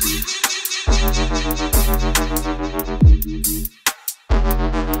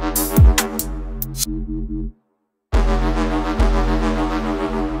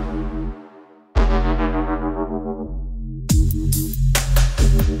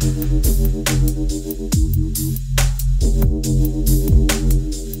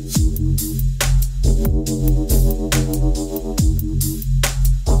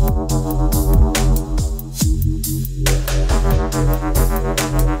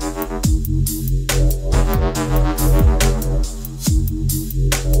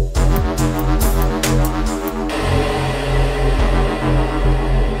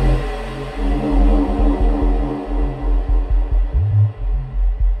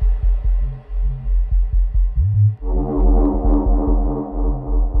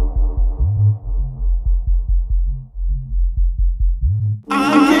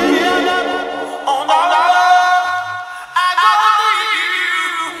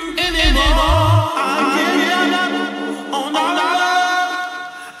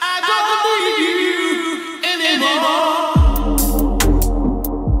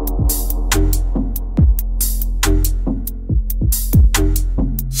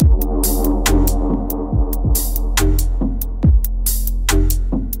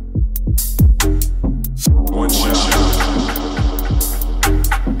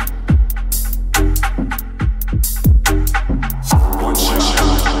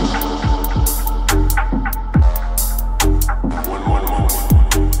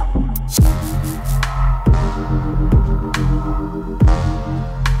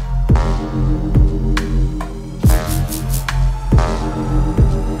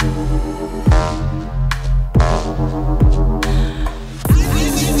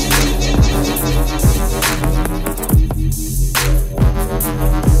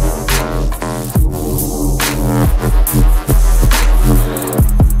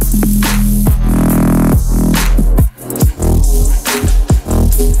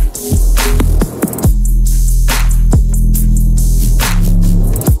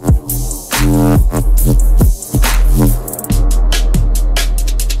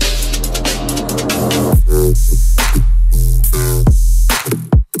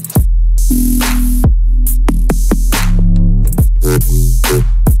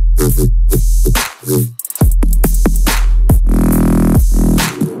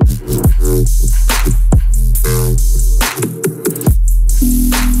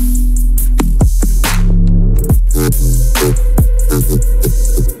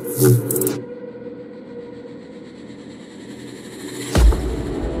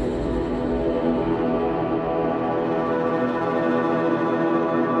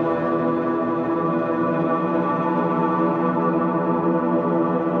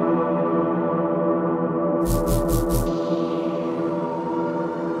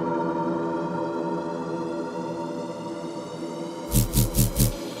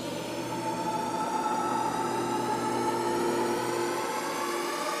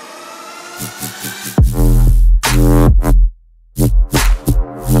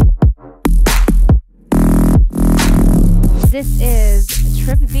 This is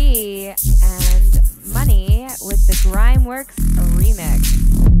Trip B and Money with the Grimeworks remix.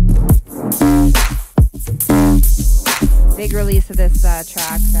 Big release of this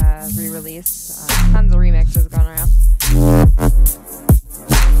track, re-release. Tons of remixes going around.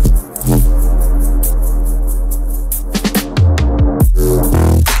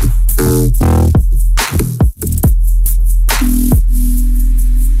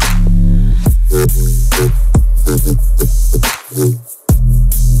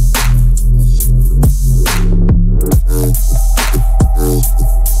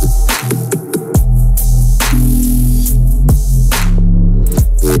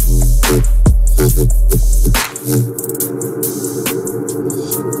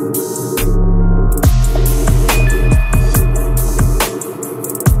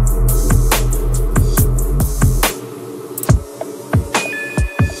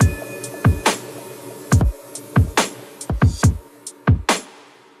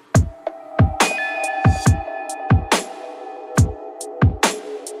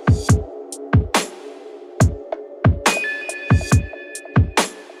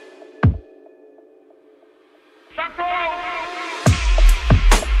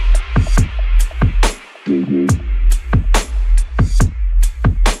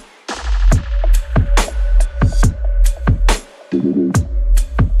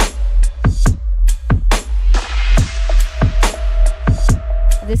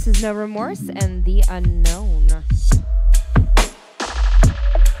 This is No Remorse and The Unknown.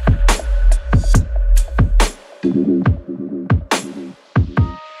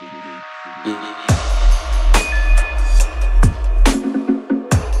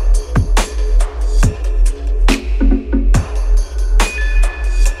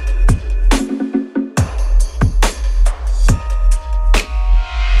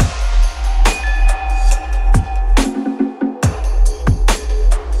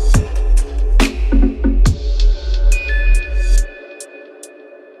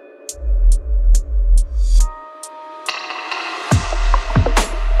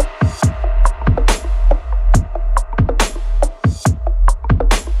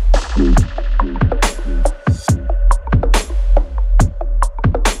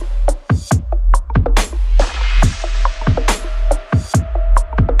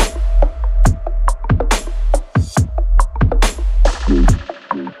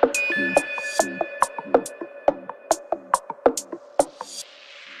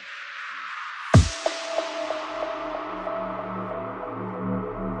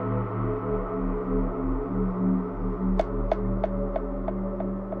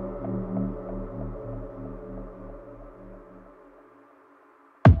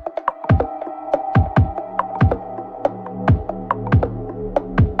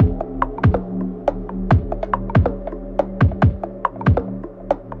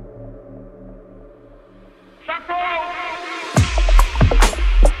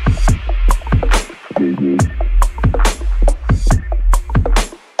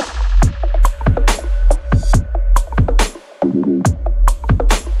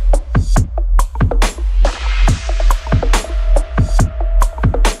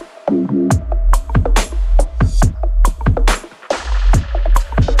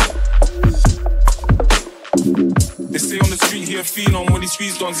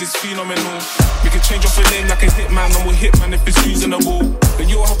 It's phenomenal. We can change off a name like a hitman, and we'll hitman if it's reasonable. Then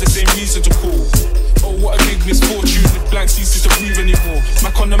you'll have the same reason to call. Oh, what a big misfortune if blank ceases to breathe anymore.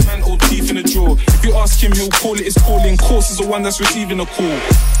 Mac on the mantle, teeth in the drawer. If you ask him, he'll call it his calling. Course is the one that's receiving a call.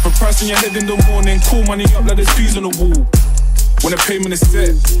 For pricing your head in the morning, call money up like there's fees on the wall. When the payment is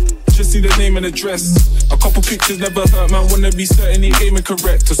set, just see the name and address. A couple pictures never hurt, man, wanna be certain he aiming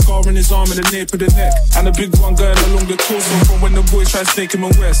correct. A scar in his arm and a nape of the neck, and a big one going along the torso from when the boys try and snake him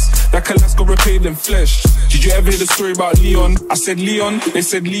in West. That Alaska repaid in flesh. Did you ever hear the story about Leon? I said Leon, they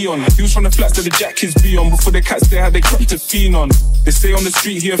said Leon. He was from the flats that the jack kids be on. Before the cats there had they crept to Phenon. They say on the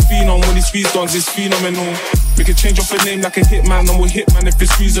street here Phenon, when he squeezed on it's phenomenal. We can change off a name like a hitman, and we'll hitman if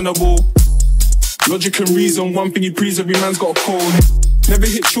it's reasonable. Logic and reason, one thing he breathes, every man's got a code. Never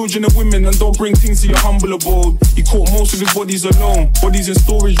hit children and women, and don't bring things to your humble abode. He caught most of his bodies alone. Bodies in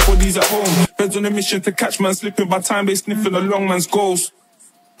storage, bodies at home. Feds on a mission to catch man slipping, by time they sniffing a long man's ghost.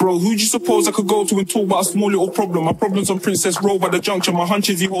 Bro, who'd you suppose I could go to and talk about a small little problem? My problem's on Princess Road by the junction. My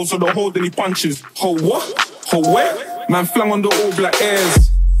hunches he holds on the hold and he punches. Ho what? Ho where? Man flang on the all black airs.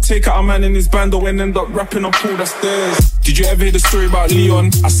 Take out a man in his bando and end up rapping up all the stairs. Did you ever hear the story about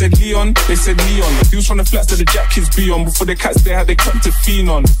Leon? I said Leon, they said Leon. He was from the flats that the jack kids be on. Before the cats they had they crept to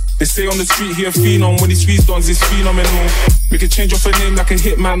Phenon. They say on the street here Phenon, when he squeezed on it's phenomenal. We can change off a name like a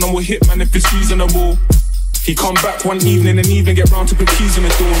hitman, and we'll hitman if it's reasonable. He come back one evening and even get round to put keys on the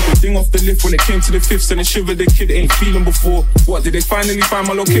door. The thing off the lift when it came to the fifth, and it shivered. The kid ain't feeling before. What, did they finally find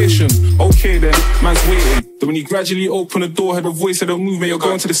my location? Okay then, man's waiting. Then when he gradually opened the door, heard a voice said, "Don't move, mate, you're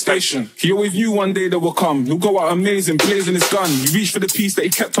going to the station." He always knew one day that will come. He'll go out amazing, blazing his gun. He reached for the piece that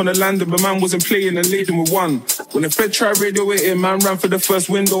he kept on the land, and the man wasn't playing and laid him with one. When the Fed tried radio it in, man ran for the first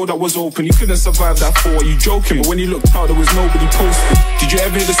window that was open. He couldn't survive that fall. You joking? But when he looked out, there was nobody posted. Did you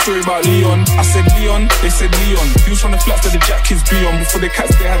ever hear the story about Leon? I said Leon, they said Leon. He was from the flats that the jack kids be on. Before the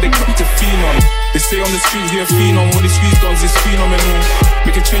cats they had, they kept to phenom. They say on the street here phenom. When he squeezed on, it's phenomenal.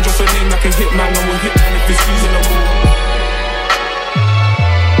 Make a change off a name like a hitman. No one hit man if it's reasonable.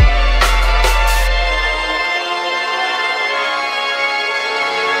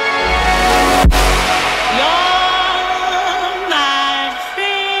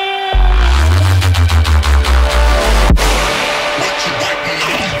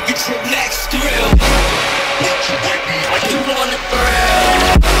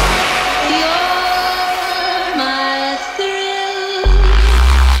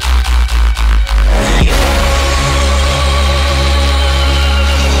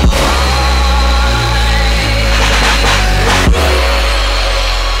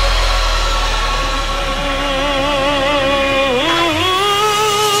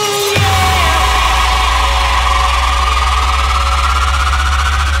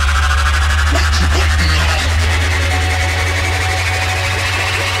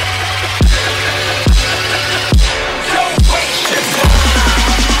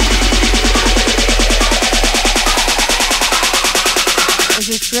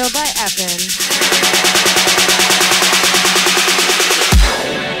 Drill by Evan.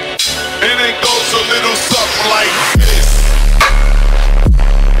 And it goes a little something like this.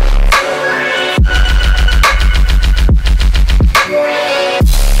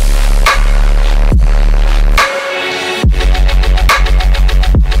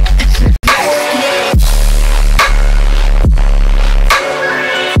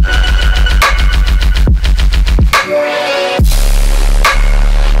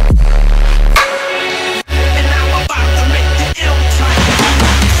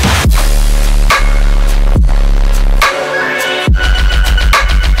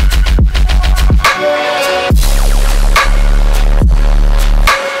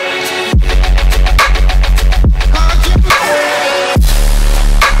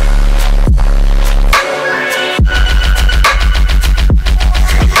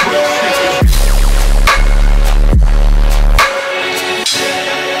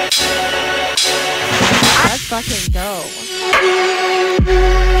 Fucking go.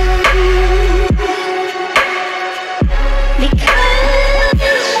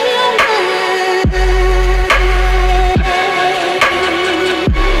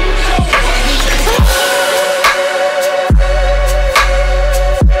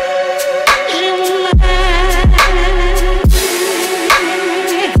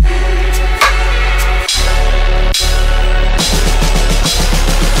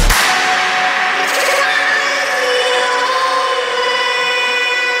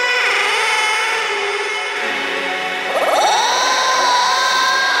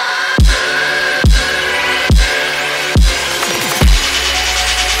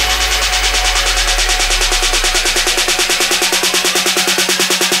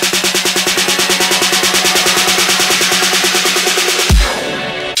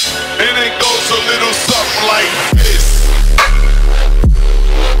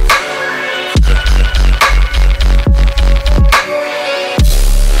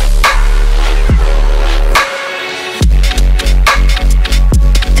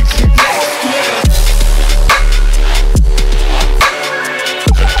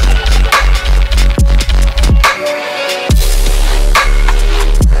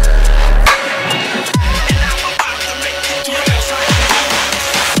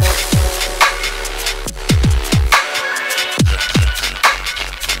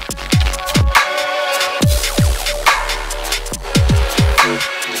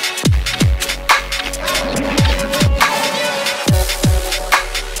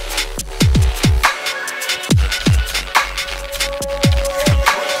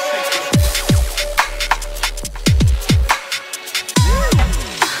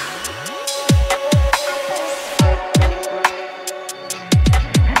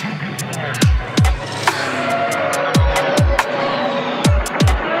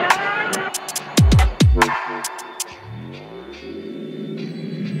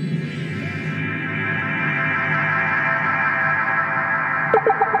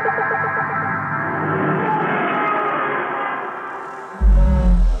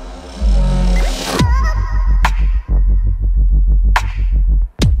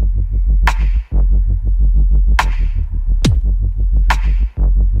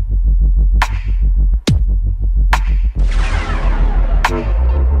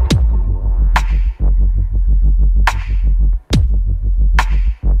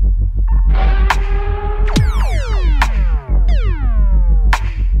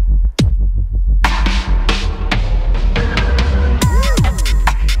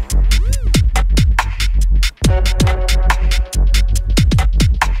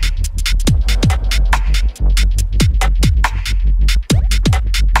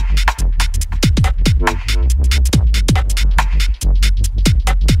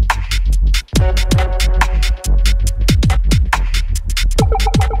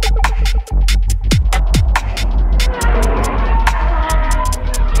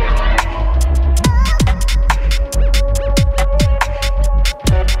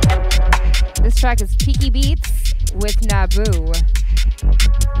 track is Peaky Beats with Naboo.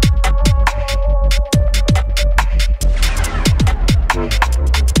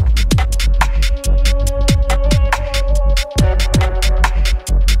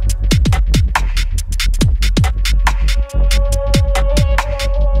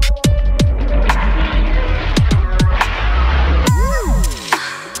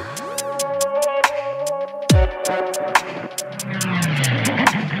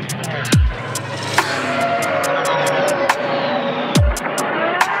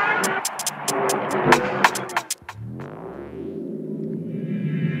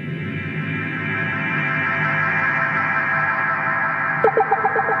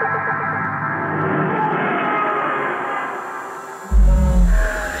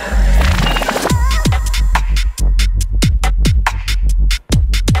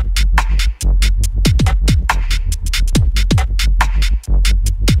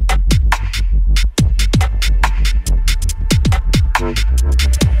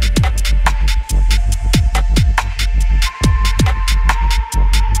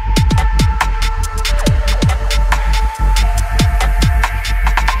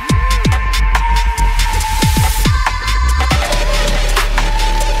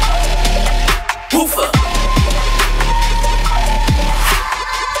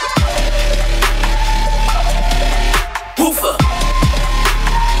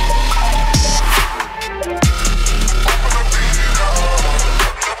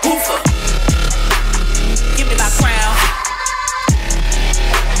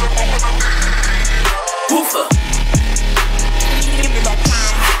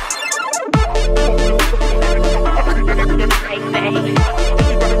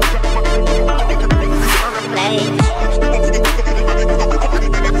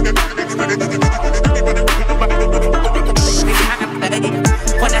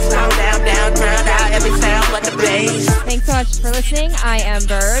 Thanks so much for listening. I am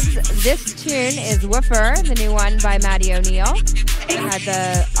Berbs. This tune is Woofer, the new one by Maddie O'Neill. I had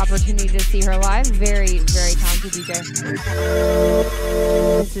the opportunity to see her live. Very, very talented DJ.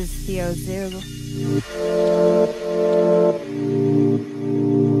 This is Theo Tzu.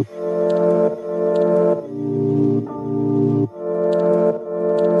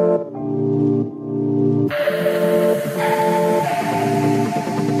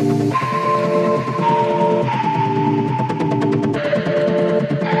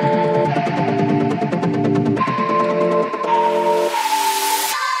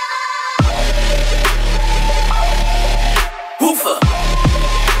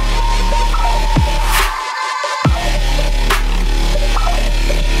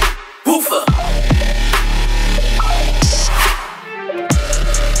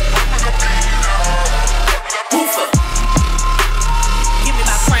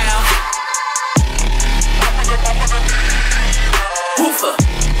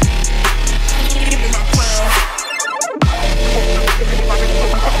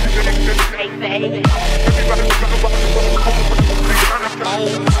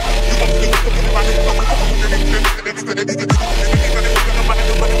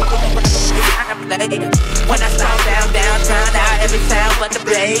 When I slow down, drown out every sound but the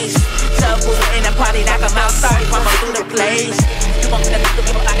bass. Trouble in the party, knock 'em out, sorry, mama through the place. You want me to do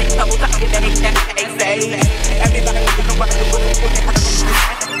it like trouble, talking that ain't face. Everybody looking around the world.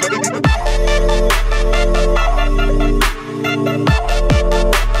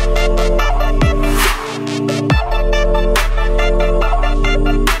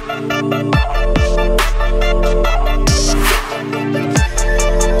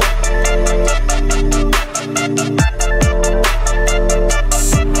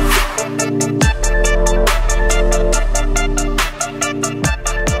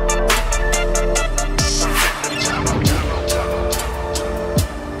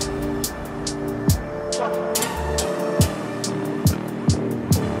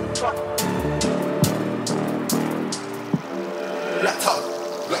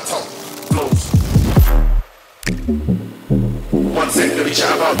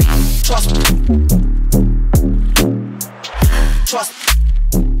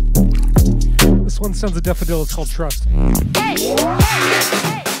 This one sounds a daffodil. It's called Trust.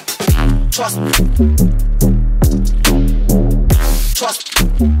 Trust. Trust.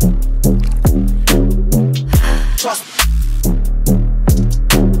 Trust.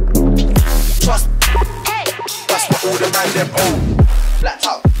 Trust. That's what all the man them own. Black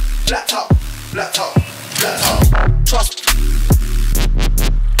top, black top, black top, black top. Trust.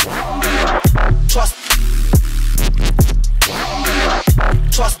 Trust.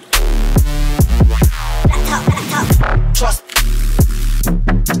 Trust. Trust.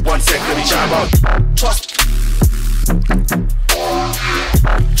 1 One sec, let me chat about trust.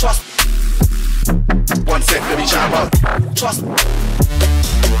 Trust. One sec, let me chat about trust. Black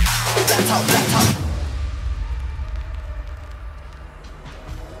out, black out.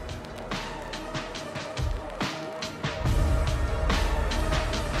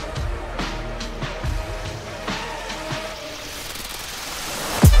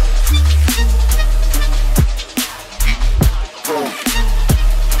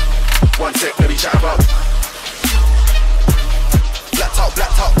 One sec, let me chat about.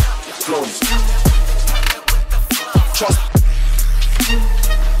 Blacked out, flows. Trust.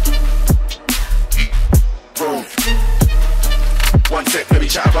 Bro. One sec, let me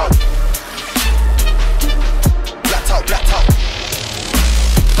chat about. Blacked out.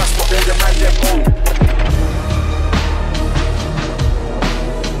 That's what all the man them own.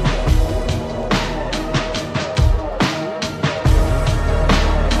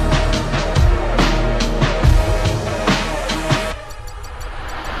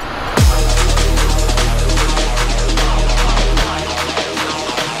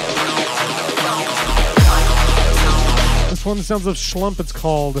 This one sounds of Schlump. It's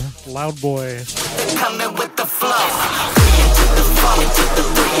called Loud Boy. Coming with the flow.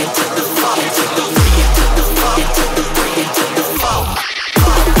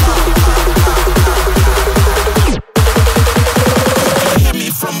 Hit me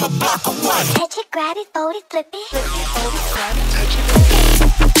from a block away. Touch it, grab it, fold it, flip it.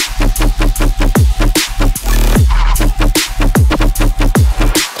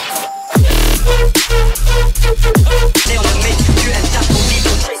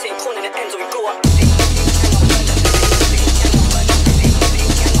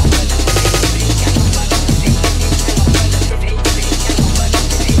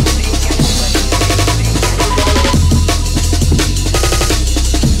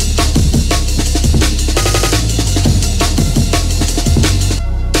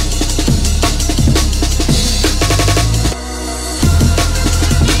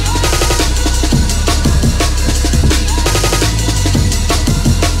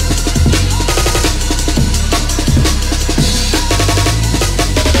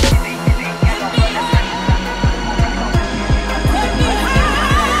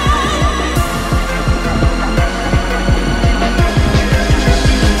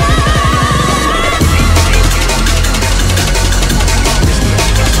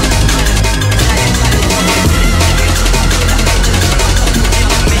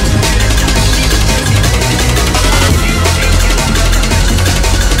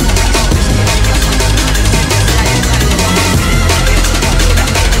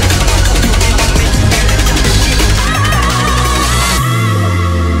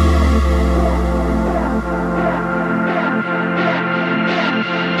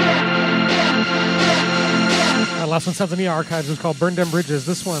 Last one sounds in the archives. It was called Burn Them Bridges.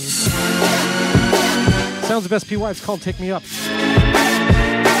 This one sounds of SPY. It's called Take Me Up.